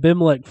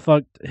 Abimelech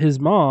fucked his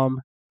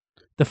mom.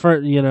 The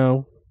first,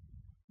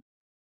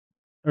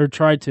 or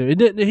tried to. He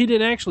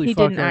didn't actually. He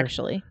fuck didn't her.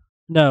 actually.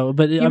 No,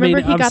 but he got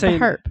the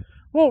herp.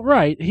 Well,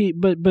 right.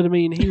 But I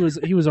mean, he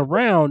was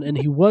around and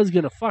he was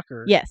gonna fuck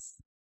her. Yes.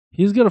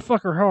 He was gonna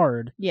fuck her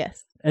hard.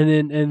 Yes. And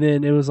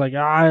then it was like,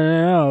 I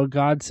don't know.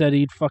 God said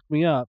he'd fuck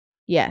me up.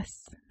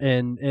 Yes.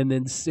 And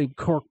then it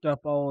corked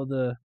up all of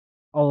the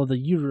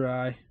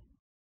uteri.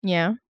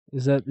 Yeah.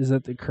 Is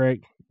that the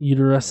correct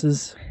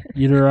uteruses?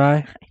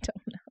 Uteri? I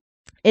don't know.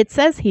 It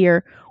says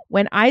here,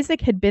 when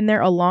Isaac had been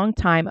there a long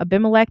time,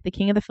 Abimelech, the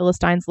king of the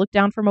Philistines, looked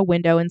down from a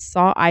window and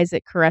saw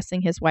Isaac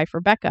caressing his wife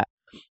Rebekah.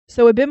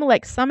 So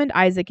Abimelech summoned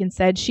Isaac and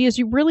said, "She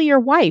is really your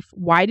wife.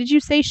 Why did you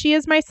say she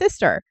is my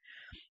sister?"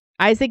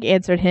 Isaac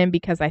answered him,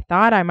 "Because I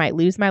thought I might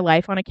lose my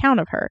life on account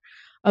of her."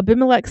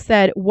 Abimelech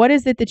said, "What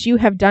is it that you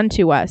have done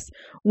to us?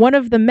 One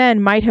of the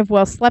men might have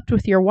well slept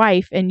with your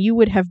wife, and you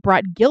would have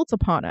brought guilt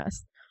upon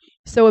us."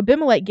 So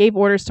Abimelech gave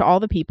orders to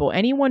all the people.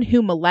 Anyone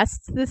who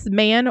molests this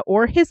man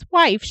or his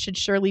wife should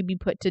surely be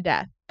put to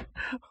death.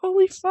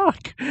 Holy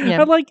fuck!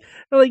 Yeah. I'm like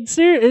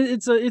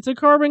it's a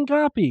carbon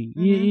copy.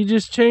 You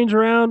just change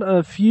around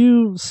a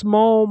few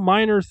small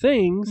minor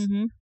things,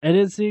 and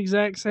it's the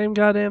exact same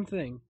goddamn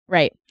thing.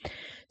 Right.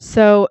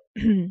 So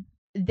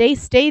they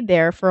stayed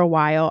there for a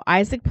while.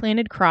 Isaac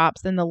planted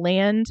crops, and the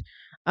land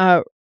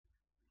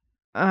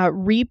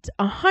reaped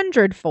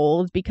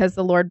 100-fold because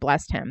the Lord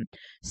blessed him.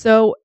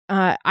 So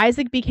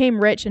Isaac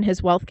became rich, and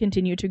his wealth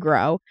continued to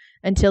grow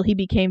until he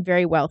became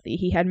very wealthy.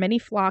 He had many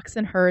flocks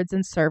and herds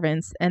and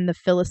servants, and the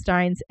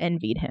Philistines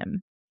envied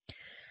him.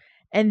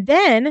 And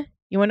then,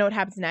 you want to know what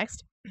happens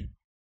next?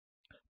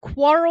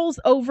 Quarrels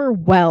over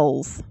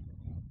wells.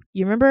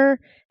 You remember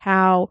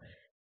how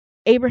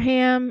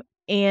Abraham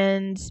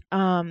and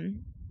who'd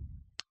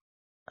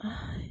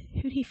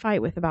he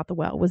fight with about the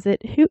well? Was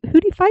it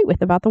who'd he fight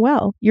with about the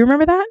well? You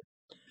remember that?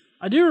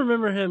 I do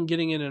remember him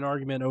getting in an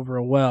argument over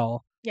a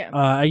well. Yeah.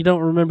 I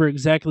don't remember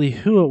exactly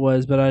who it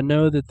was, but I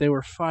know that they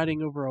were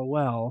fighting over a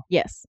well.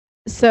 Yes.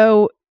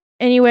 So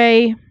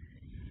anyway,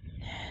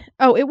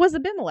 it was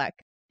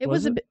Abimelech.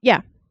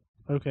 Yeah.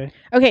 Okay.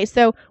 Okay,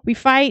 so we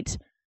fight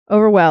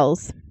over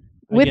wells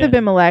with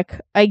Abimelech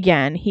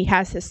again. He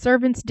has his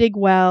servants dig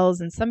wells,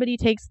 and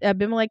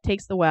Abimelech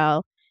takes the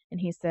well,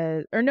 and he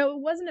says, or no, it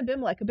wasn't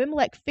Abimelech.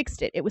 Abimelech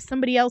fixed it. It was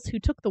somebody else who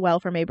took the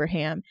well from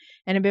Abraham,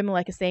 and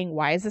Abimelech is saying,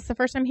 why is this the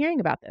first time hearing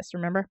about this?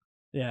 Remember?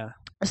 Yeah.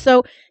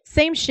 So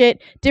same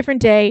shit,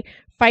 different day,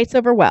 fights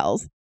over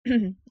wells.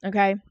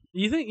 Okay.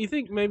 You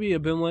think maybe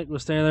Abimelech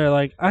was standing there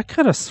like, I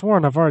could have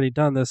sworn I've already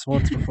done this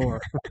once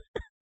before.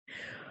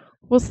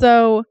 Well,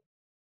 so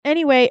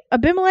anyway,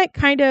 Abimelech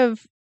kind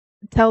of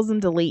tells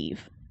him to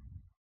leave.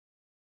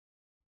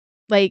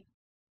 Like,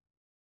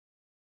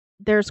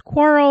 there's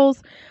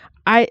quarrels.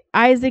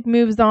 Isaac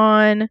moves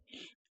on,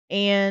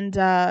 and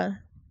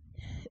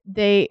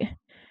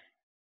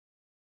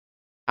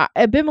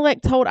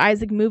Abimelech told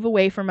Isaac, move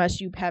away from us.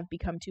 You have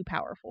become too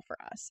powerful for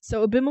us.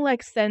 So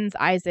Abimelech sends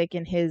Isaac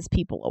and his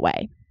people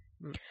away.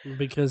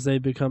 Because they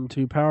become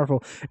too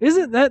powerful.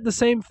 Isn't that the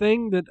same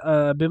thing that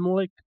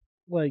Abimelech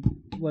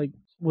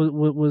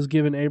was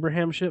given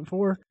Abraham shit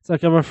for? It's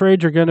like, I'm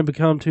afraid you're going to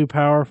become too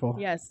powerful.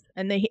 Yes,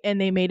 and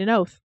they made an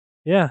oath.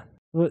 Yeah.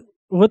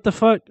 What the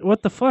fuck?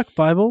 What the fuck,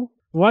 Bible?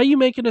 Why are you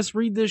making us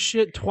read this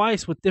shit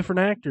twice with different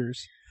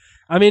actors?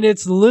 I mean,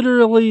 it's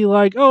literally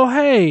like, oh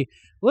hey,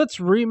 let's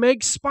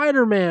remake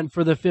Spider-Man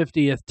for the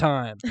 50th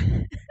time.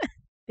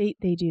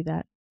 They do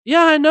that.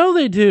 Yeah, I know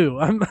they do.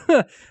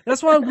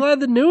 That's why I'm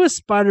glad the newest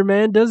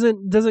Spider-Man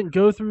doesn't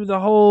go through the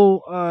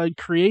whole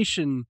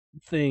creation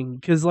thing,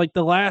 because like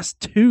the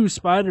last two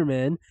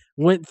Spider-Man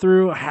went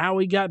through how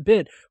he got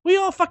bit. We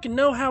all fucking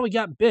know how he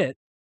got bit.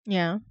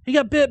 Yeah. He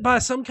got bit by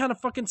some kind of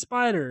fucking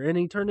spider, and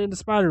he turned into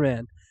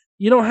Spider-Man.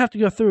 You don't have to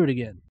go through it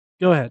again.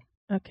 Go ahead.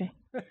 Okay.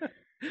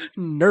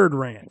 Nerd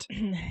rant.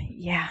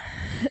 Yeah.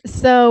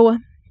 So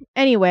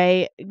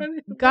anyway,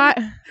 Why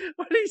do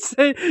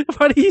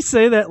you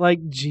say that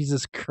like,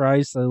 Jesus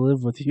Christ, I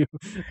live with you?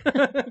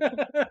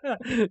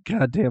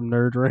 Goddamn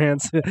nerd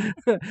rants.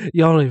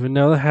 Y'all don't even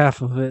know the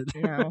half of it.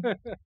 No,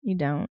 you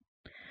don't.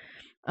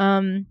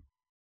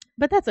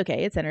 But that's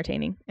okay. It's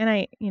entertaining. And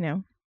I,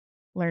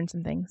 learn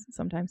some things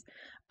sometimes.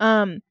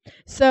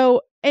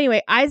 So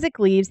anyway, Isaac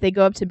leaves. They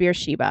go up to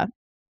Beersheba.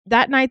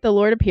 That night the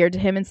Lord appeared to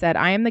him and said,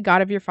 I am the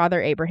God of your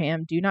father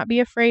Abraham. Do not be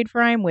afraid,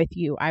 for I am with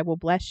you. I will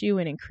bless you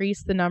and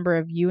increase the number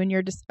of you and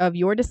your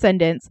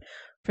descendants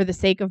for the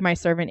sake of my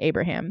servant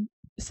Abraham.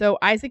 So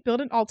Isaac built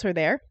an altar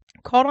there,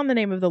 called on the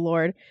name of the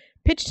Lord,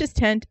 pitched his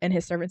tent, and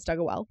his servants dug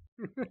a well.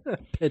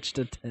 Pitched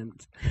a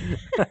tent.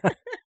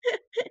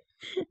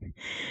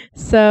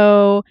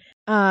 So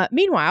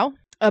meanwhile,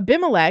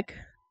 Abimelech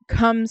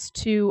comes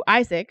to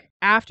Isaac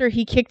after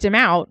he kicked him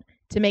out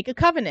to make a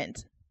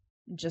covenant,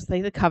 just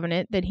like the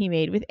covenant that he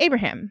made with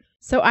Abraham.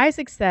 So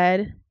Isaac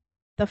said,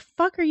 the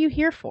fuck are you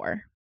here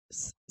for?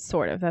 That's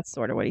sort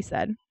of what he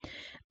said.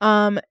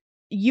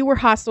 You were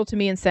hostile to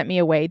me and sent me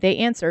away. They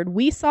answered,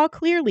 we saw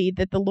clearly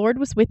that the Lord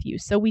was with you.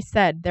 So we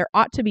said, there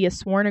ought to be a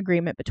sworn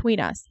agreement between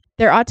us.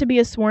 There ought to be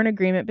a sworn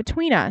agreement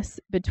between us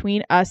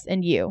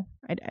and you.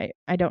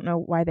 I don't know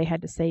why they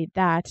had to say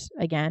that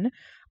again.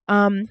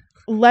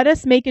 Let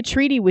us make a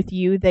treaty with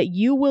you that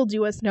you will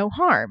do us no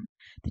harm.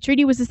 The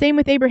treaty was the same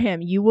with Abraham.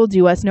 You will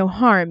do us no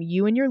harm.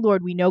 You and your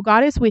Lord, we know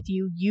God is with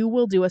you. You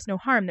will do us no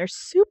harm. They're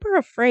super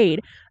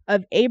afraid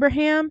of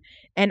Abraham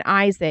and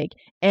Isaac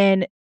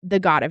and the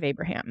God of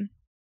Abraham.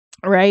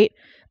 Right?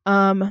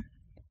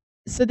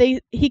 So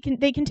they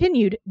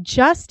continued,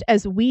 just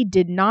as we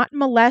did not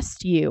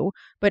molest you,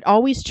 but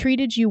always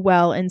treated you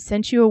well and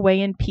sent you away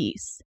in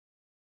peace.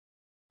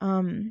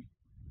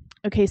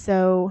 Okay,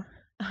 so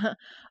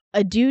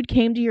a dude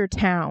came to your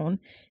town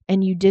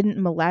and you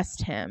didn't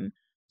molest him.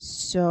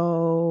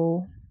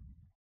 So,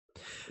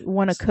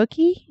 want a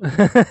cookie?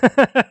 Like,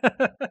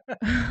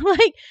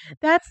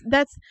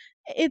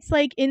 it's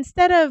like,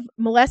 instead of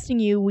molesting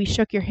you, we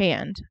shook your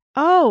hand.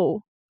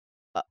 Oh,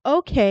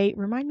 okay.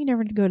 Remind me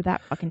never to go to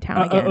that fucking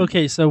town again.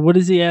 Okay, so what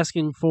is he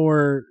asking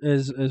for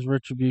as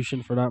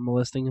retribution for not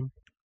molesting him?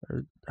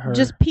 Or her?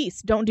 Just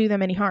peace. Don't do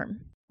them any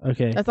harm.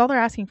 Okay. That's all they're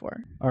asking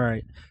for. All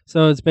right.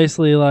 So it's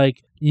basically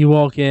like you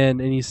walk in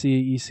and you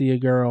see a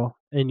girl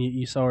and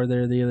you saw her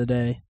there the other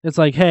day. It's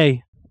like,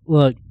 hey,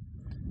 look,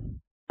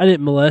 I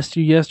didn't molest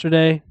you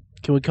yesterday.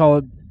 Can we call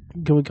it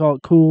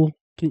cool?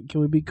 Can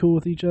we be cool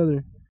with each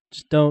other?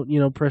 Just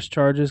don't, press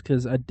charges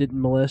because I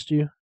didn't molest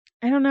you.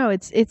 I don't know.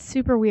 It's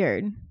super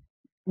weird.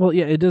 Well,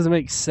 yeah, it doesn't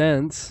make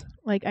sense.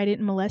 Like, I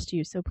didn't molest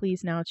you, so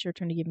please now it's your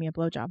turn to give me a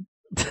blowjob.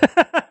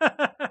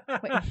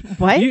 Wait,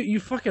 what? You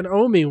fucking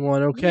owe me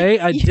one, okay?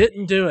 I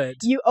didn't do it.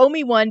 You owe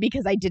me one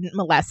because I didn't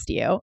molest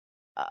you.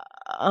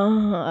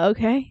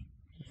 Okay.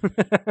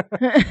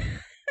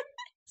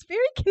 It's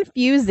very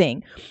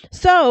confusing.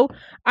 So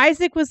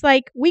Isaac was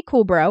like, we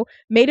cool, bro.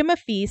 Made him a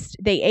feast.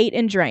 They ate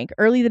and drank.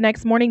 Early the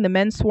next morning, the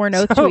men swore an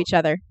oath to each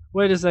other.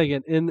 Wait a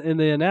second. In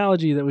the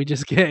analogy that we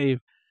just gave,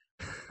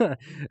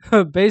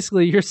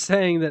 basically you're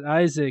saying that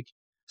Isaac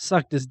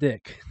sucked his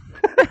dick.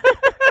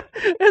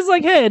 It's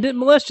like, hey, I didn't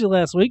molest you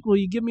last week. Will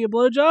you give me a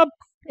blowjob?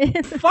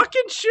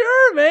 Fucking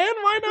sure, man.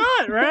 Why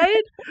not,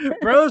 right?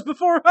 Bros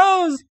before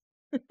hoes.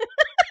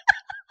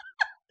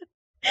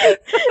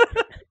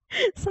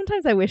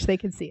 Sometimes I wish they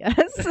could see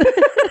us.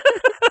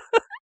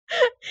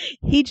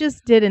 He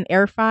just did an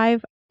air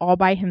 5 all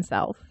by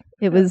himself.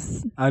 It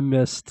was... I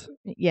missed.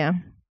 Yeah.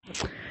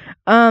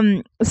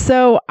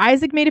 So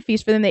Isaac made a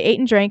feast for them. They ate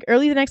and drank.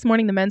 Early the next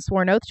morning, the men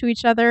swore an oath to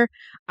each other.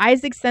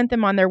 Isaac sent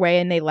them on their way,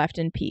 and they left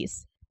in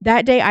peace.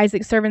 That day,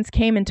 Isaac's servants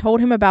came and told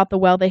him about the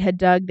well they had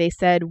dug. They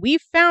said, "We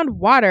found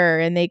water,"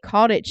 and they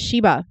called it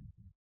Sheba.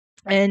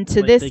 And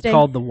to this day... They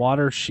called the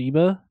water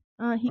Sheba?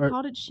 He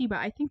called it Sheba.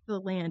 I think the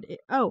land...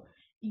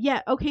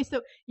 yeah. Okay,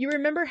 so you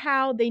remember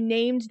how they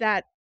named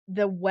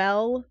the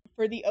well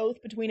for the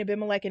oath between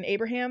Abimelech and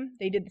Abraham?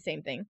 They did the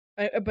same thing.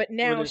 But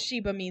now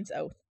Sheba means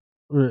oath.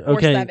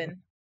 Okay. Or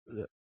 7.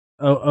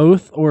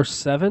 Oath or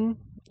 7?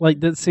 Like,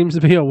 that seems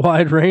to be a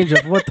wide range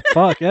of what the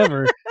fuck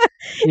ever.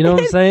 You know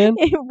what I'm saying?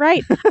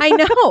 Right.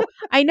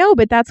 I know,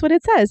 but that's what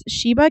it says.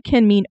 Sheba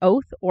can mean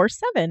oath or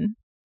 7.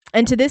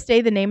 And to this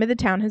day, the name of the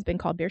town has been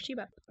called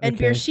Beersheba. And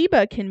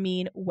Beersheba can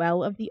mean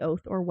well of the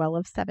oath or well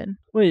of 7.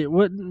 Wait,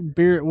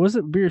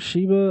 wasn't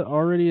Beersheba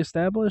already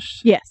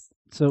established? Yes.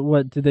 So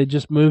what, did they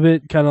just move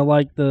it kind of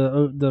like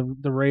the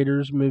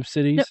Raiders move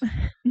cities?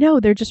 No,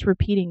 they're just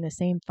repeating the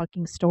same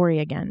fucking story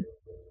again.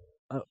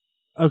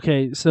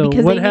 Okay, so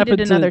because what they happened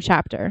needed another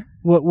chapter.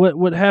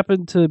 What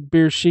happened to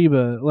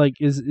Beersheba? Like,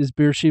 is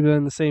Beersheba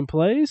in the same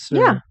place? Or?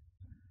 Yeah.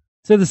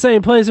 So the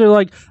same place, they're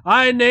like,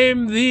 I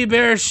named thee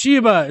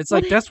Beersheba. It's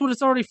like, that's what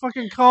it's already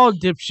fucking called,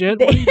 dipshit.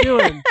 What are you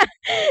doing?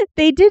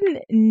 They didn't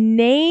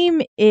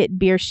name it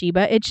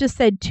Beersheba. It just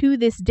said, to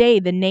this day,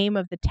 the name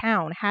of the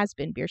town has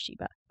been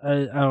Beersheba.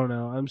 I don't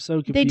know. I'm so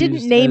confused. They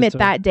didn't name it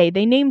that day.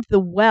 They named the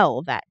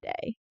well that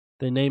day.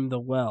 They named the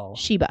well.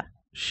 Sheba.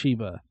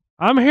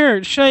 I'm here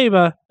at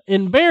Sheba,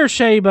 in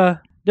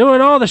Beersheba,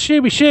 doing all the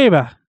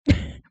Sheba.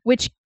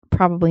 Which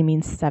probably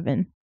means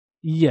 7.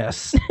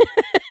 Yes.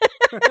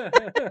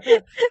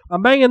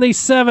 I'm banging these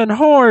 7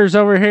 whores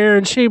over here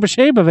in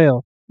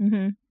Shebaville.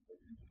 Mm-hmm.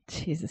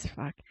 Jesus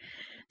fuck.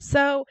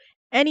 So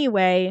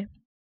anyway,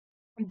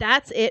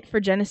 that's it for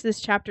Genesis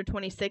chapter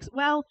 26.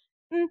 Well,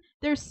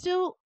 there's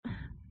still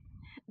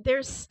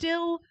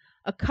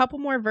a couple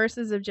more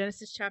verses of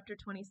Genesis chapter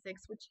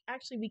 26, which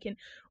actually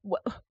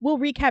we'll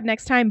recap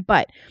next time,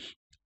 but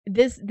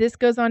this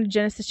goes on to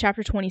Genesis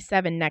chapter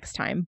 27 next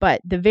time.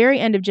 But the very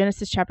end of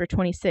Genesis chapter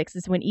 26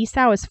 is when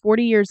Esau is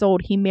 40 years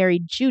old. He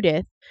married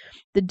Judith,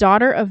 the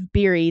daughter of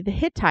Beeri the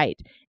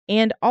Hittite,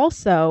 and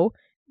also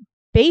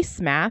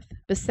Basemeth,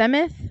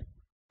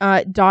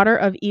 daughter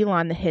of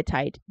Elon the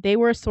Hittite. They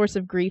were a source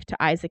of grief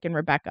to Isaac and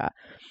Rebekah.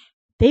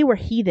 They were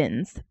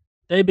heathens.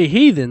 They be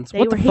heathens?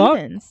 What the fuck?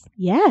 Heathens.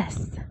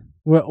 Yes.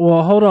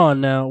 Well, hold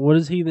on now. What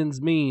does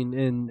heathens mean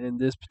in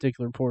this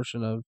particular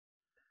portion of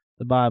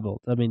the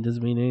Bible? I mean, does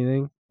it mean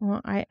anything?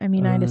 Well,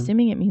 I'm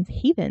assuming it means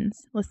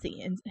heathens. Let's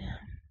see.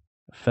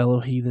 Fellow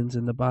heathens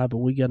in the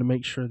Bible, we got to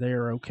make sure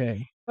they're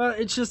okay.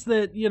 It's just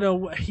that,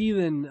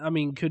 heathen, I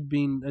mean, could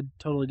mean a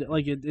totally,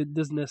 like, it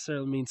doesn't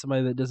necessarily mean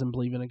somebody that doesn't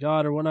believe in a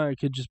god or whatnot. It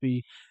could just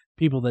be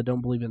people that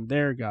don't believe in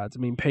their gods. I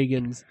mean,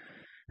 pagans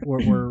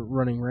were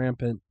running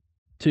rampant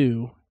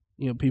too.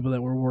 People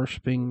that were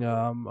worshiping,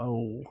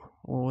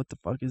 what the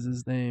fuck is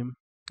his name?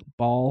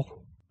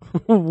 Baal?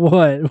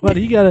 What?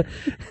 You gotta...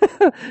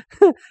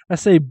 I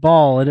say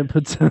Baal and it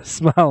puts a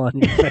smile on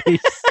your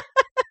face.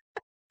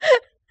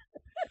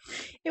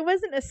 It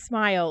wasn't a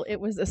smile. It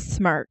was a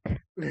smirk.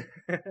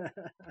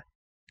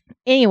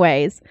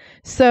 Anyways,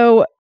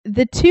 so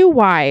the 2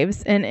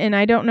 wives, and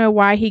I don't know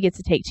why he gets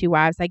to take 2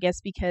 wives. I guess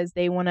because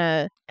they want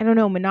to, I don't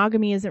know,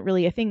 monogamy isn't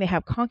really a thing. They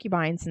have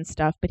concubines and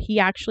stuff, but he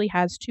actually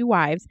has 2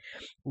 wives.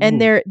 Ooh.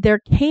 And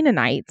they're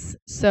Canaanites,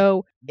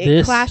 so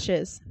it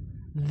clashes.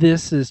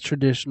 This is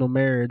traditional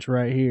marriage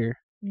right here.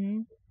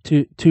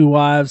 Mm-hmm. 2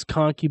 wives,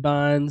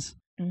 concubines,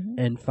 mm-hmm.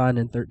 and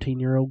finding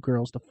 13-year-old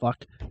girls to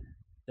fuck.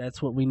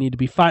 That's what we need to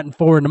be fighting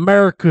for in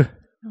America.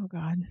 Oh,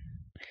 God.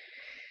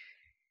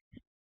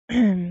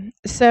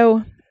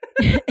 So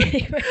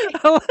Anyway,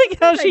 I like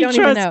how I she don't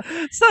even tries. know.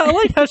 So I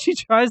like how she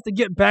tries to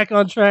get back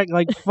on track.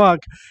 Like fuck,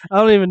 I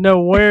don't even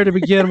know where to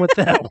begin with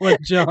that one,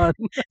 John.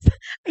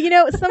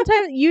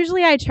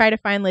 Usually I try to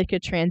find like a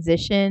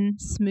transition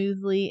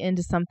smoothly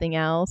into something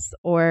else,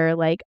 or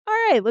like, all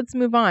right, let's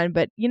move on.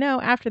 But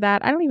after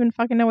that, I don't even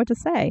fucking know what to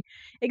say,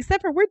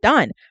 except for we're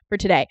done for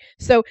today.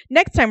 So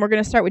next time we're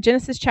going to start with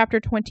Genesis chapter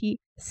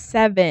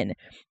 27,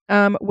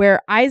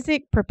 where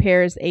Isaac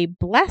prepares a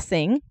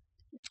blessing.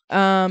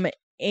 And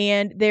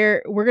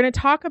we're going to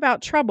talk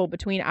about trouble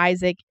between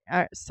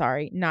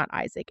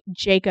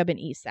Jacob and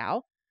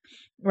Esau,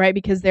 right?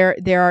 Because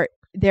there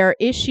are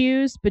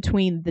issues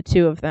between the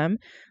two of them.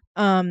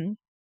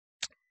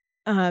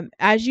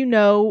 As you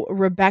know,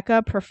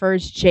 Rebekah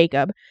prefers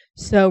Jacob,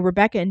 so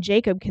Rebekah and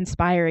Jacob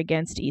conspire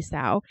against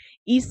Esau.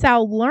 Esau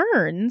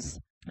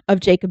learns of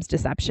Jacob's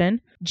deception.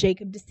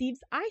 Jacob deceives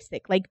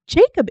Isaac. Like,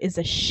 Jacob is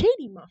a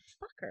shady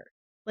motherfucker.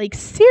 Like,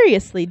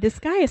 seriously, this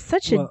guy is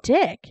such a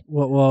dick.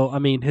 Well, I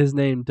mean, his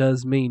name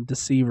does mean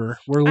deceiver.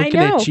 We're looking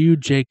at you,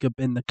 Jacob,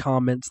 in the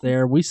comments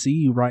there. We see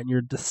you writing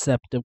your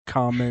deceptive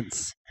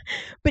comments.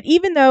 But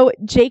even though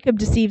Jacob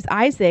deceives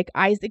Isaac,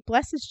 Isaac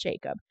blesses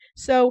Jacob.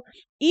 So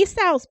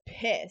Esau's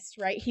pissed,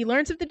 right? He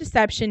learns of the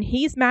deception.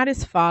 He's mad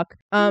as fuck.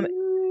 Whatever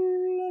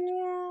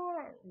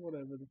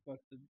the fuck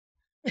the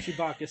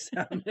Chewbacca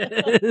sound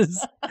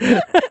is.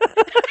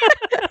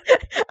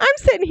 I'm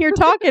sitting here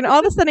talking. All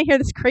of a sudden, I hear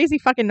this crazy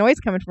fucking noise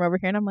coming from over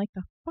here, and I'm like,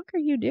 "The fuck are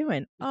you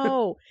doing?"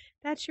 Oh,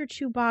 that's your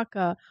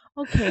Chewbacca.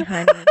 Okay,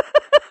 honey.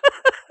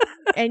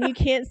 And you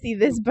can't see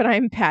this, but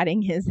I'm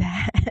patting his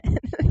head.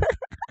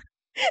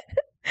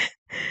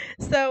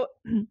 So,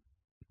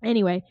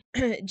 anyway,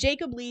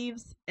 Jacob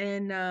leaves,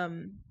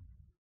 and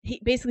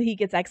he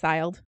gets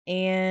exiled,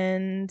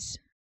 and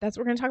that's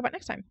what we're going to talk about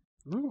next time.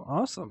 Oh,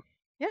 awesome.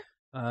 Yeah.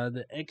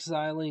 The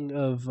exiling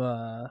of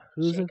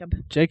who's Jacob.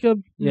 it?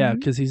 Jacob? Yeah,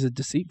 because he's a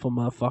deceitful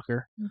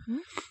motherfucker.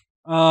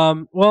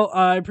 Mm-hmm. Well,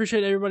 I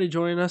appreciate everybody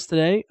joining us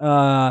today.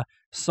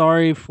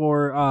 Sorry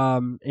for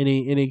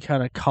any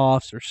kind of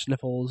coughs or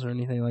sniffles or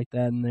anything like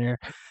that in there.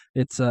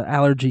 It's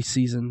allergy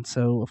season,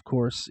 so of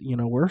course,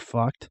 we're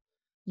fucked.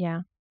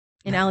 Yeah.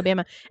 In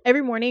Alabama,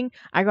 every morning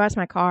I go out to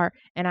my car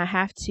and I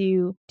have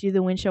to do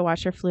the windshield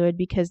washer fluid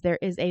because there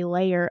is a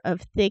layer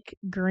of thick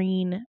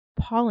green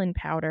pollen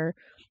powder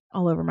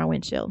all over my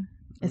windshield.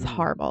 It's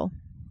horrible.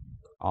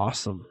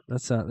 Awesome. That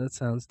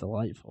sounds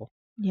delightful.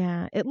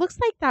 Yeah. It looks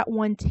like that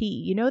one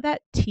tea. You know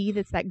that tea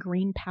that's that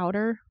green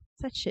powder?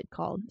 What's that shit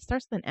called? It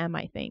starts with an M,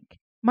 I think.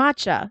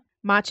 Matcha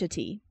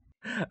tea.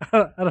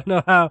 I don't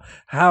know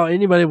how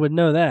anybody would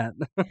know that.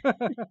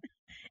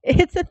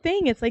 It's a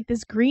thing. It's like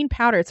this green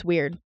powder. It's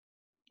weird.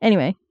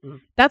 Anyway,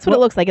 that's what it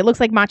looks like. It looks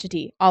like matcha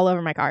tea all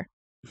over my car.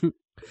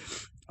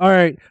 All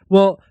right.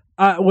 Well,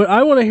 what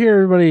I want to hear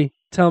everybody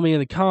tell me in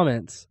the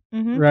comments,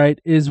 right,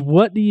 is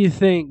what do you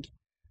think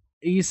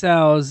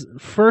Esau's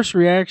first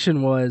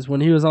reaction was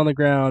when he was on the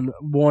ground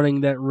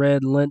wanting that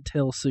red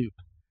lentil soup?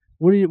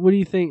 What do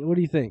you think? What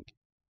do you think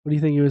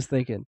he was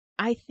thinking?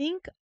 I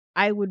think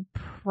I would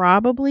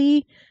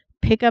probably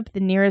pick up the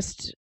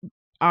nearest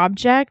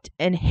object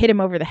and hit him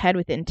over the head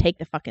with it and take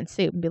the fucking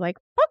soup and be like,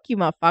 "Fuck you,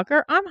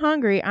 motherfucker! I'm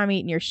hungry. I'm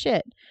eating your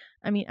shit."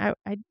 I mean,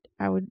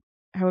 I would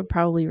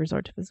probably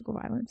resort to physical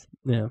violence.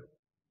 Yeah.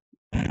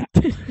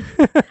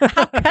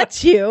 I'll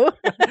cut you.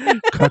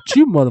 Cut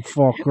you,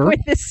 motherfucker.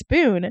 With this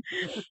spoon.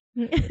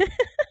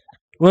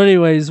 Well,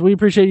 anyways, we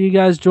appreciate you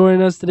guys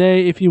joining us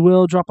today. If you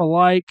will, drop a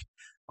like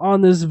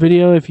on this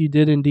video if you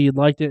did indeed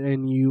liked it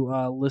and you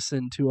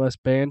listened to us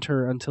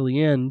banter until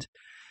the end.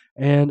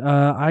 And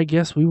I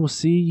guess we will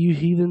see you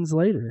heathens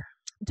later.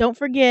 Don't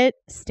forget,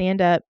 stand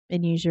up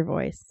and use your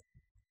voice.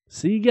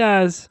 See you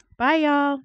guys. Bye, y'all.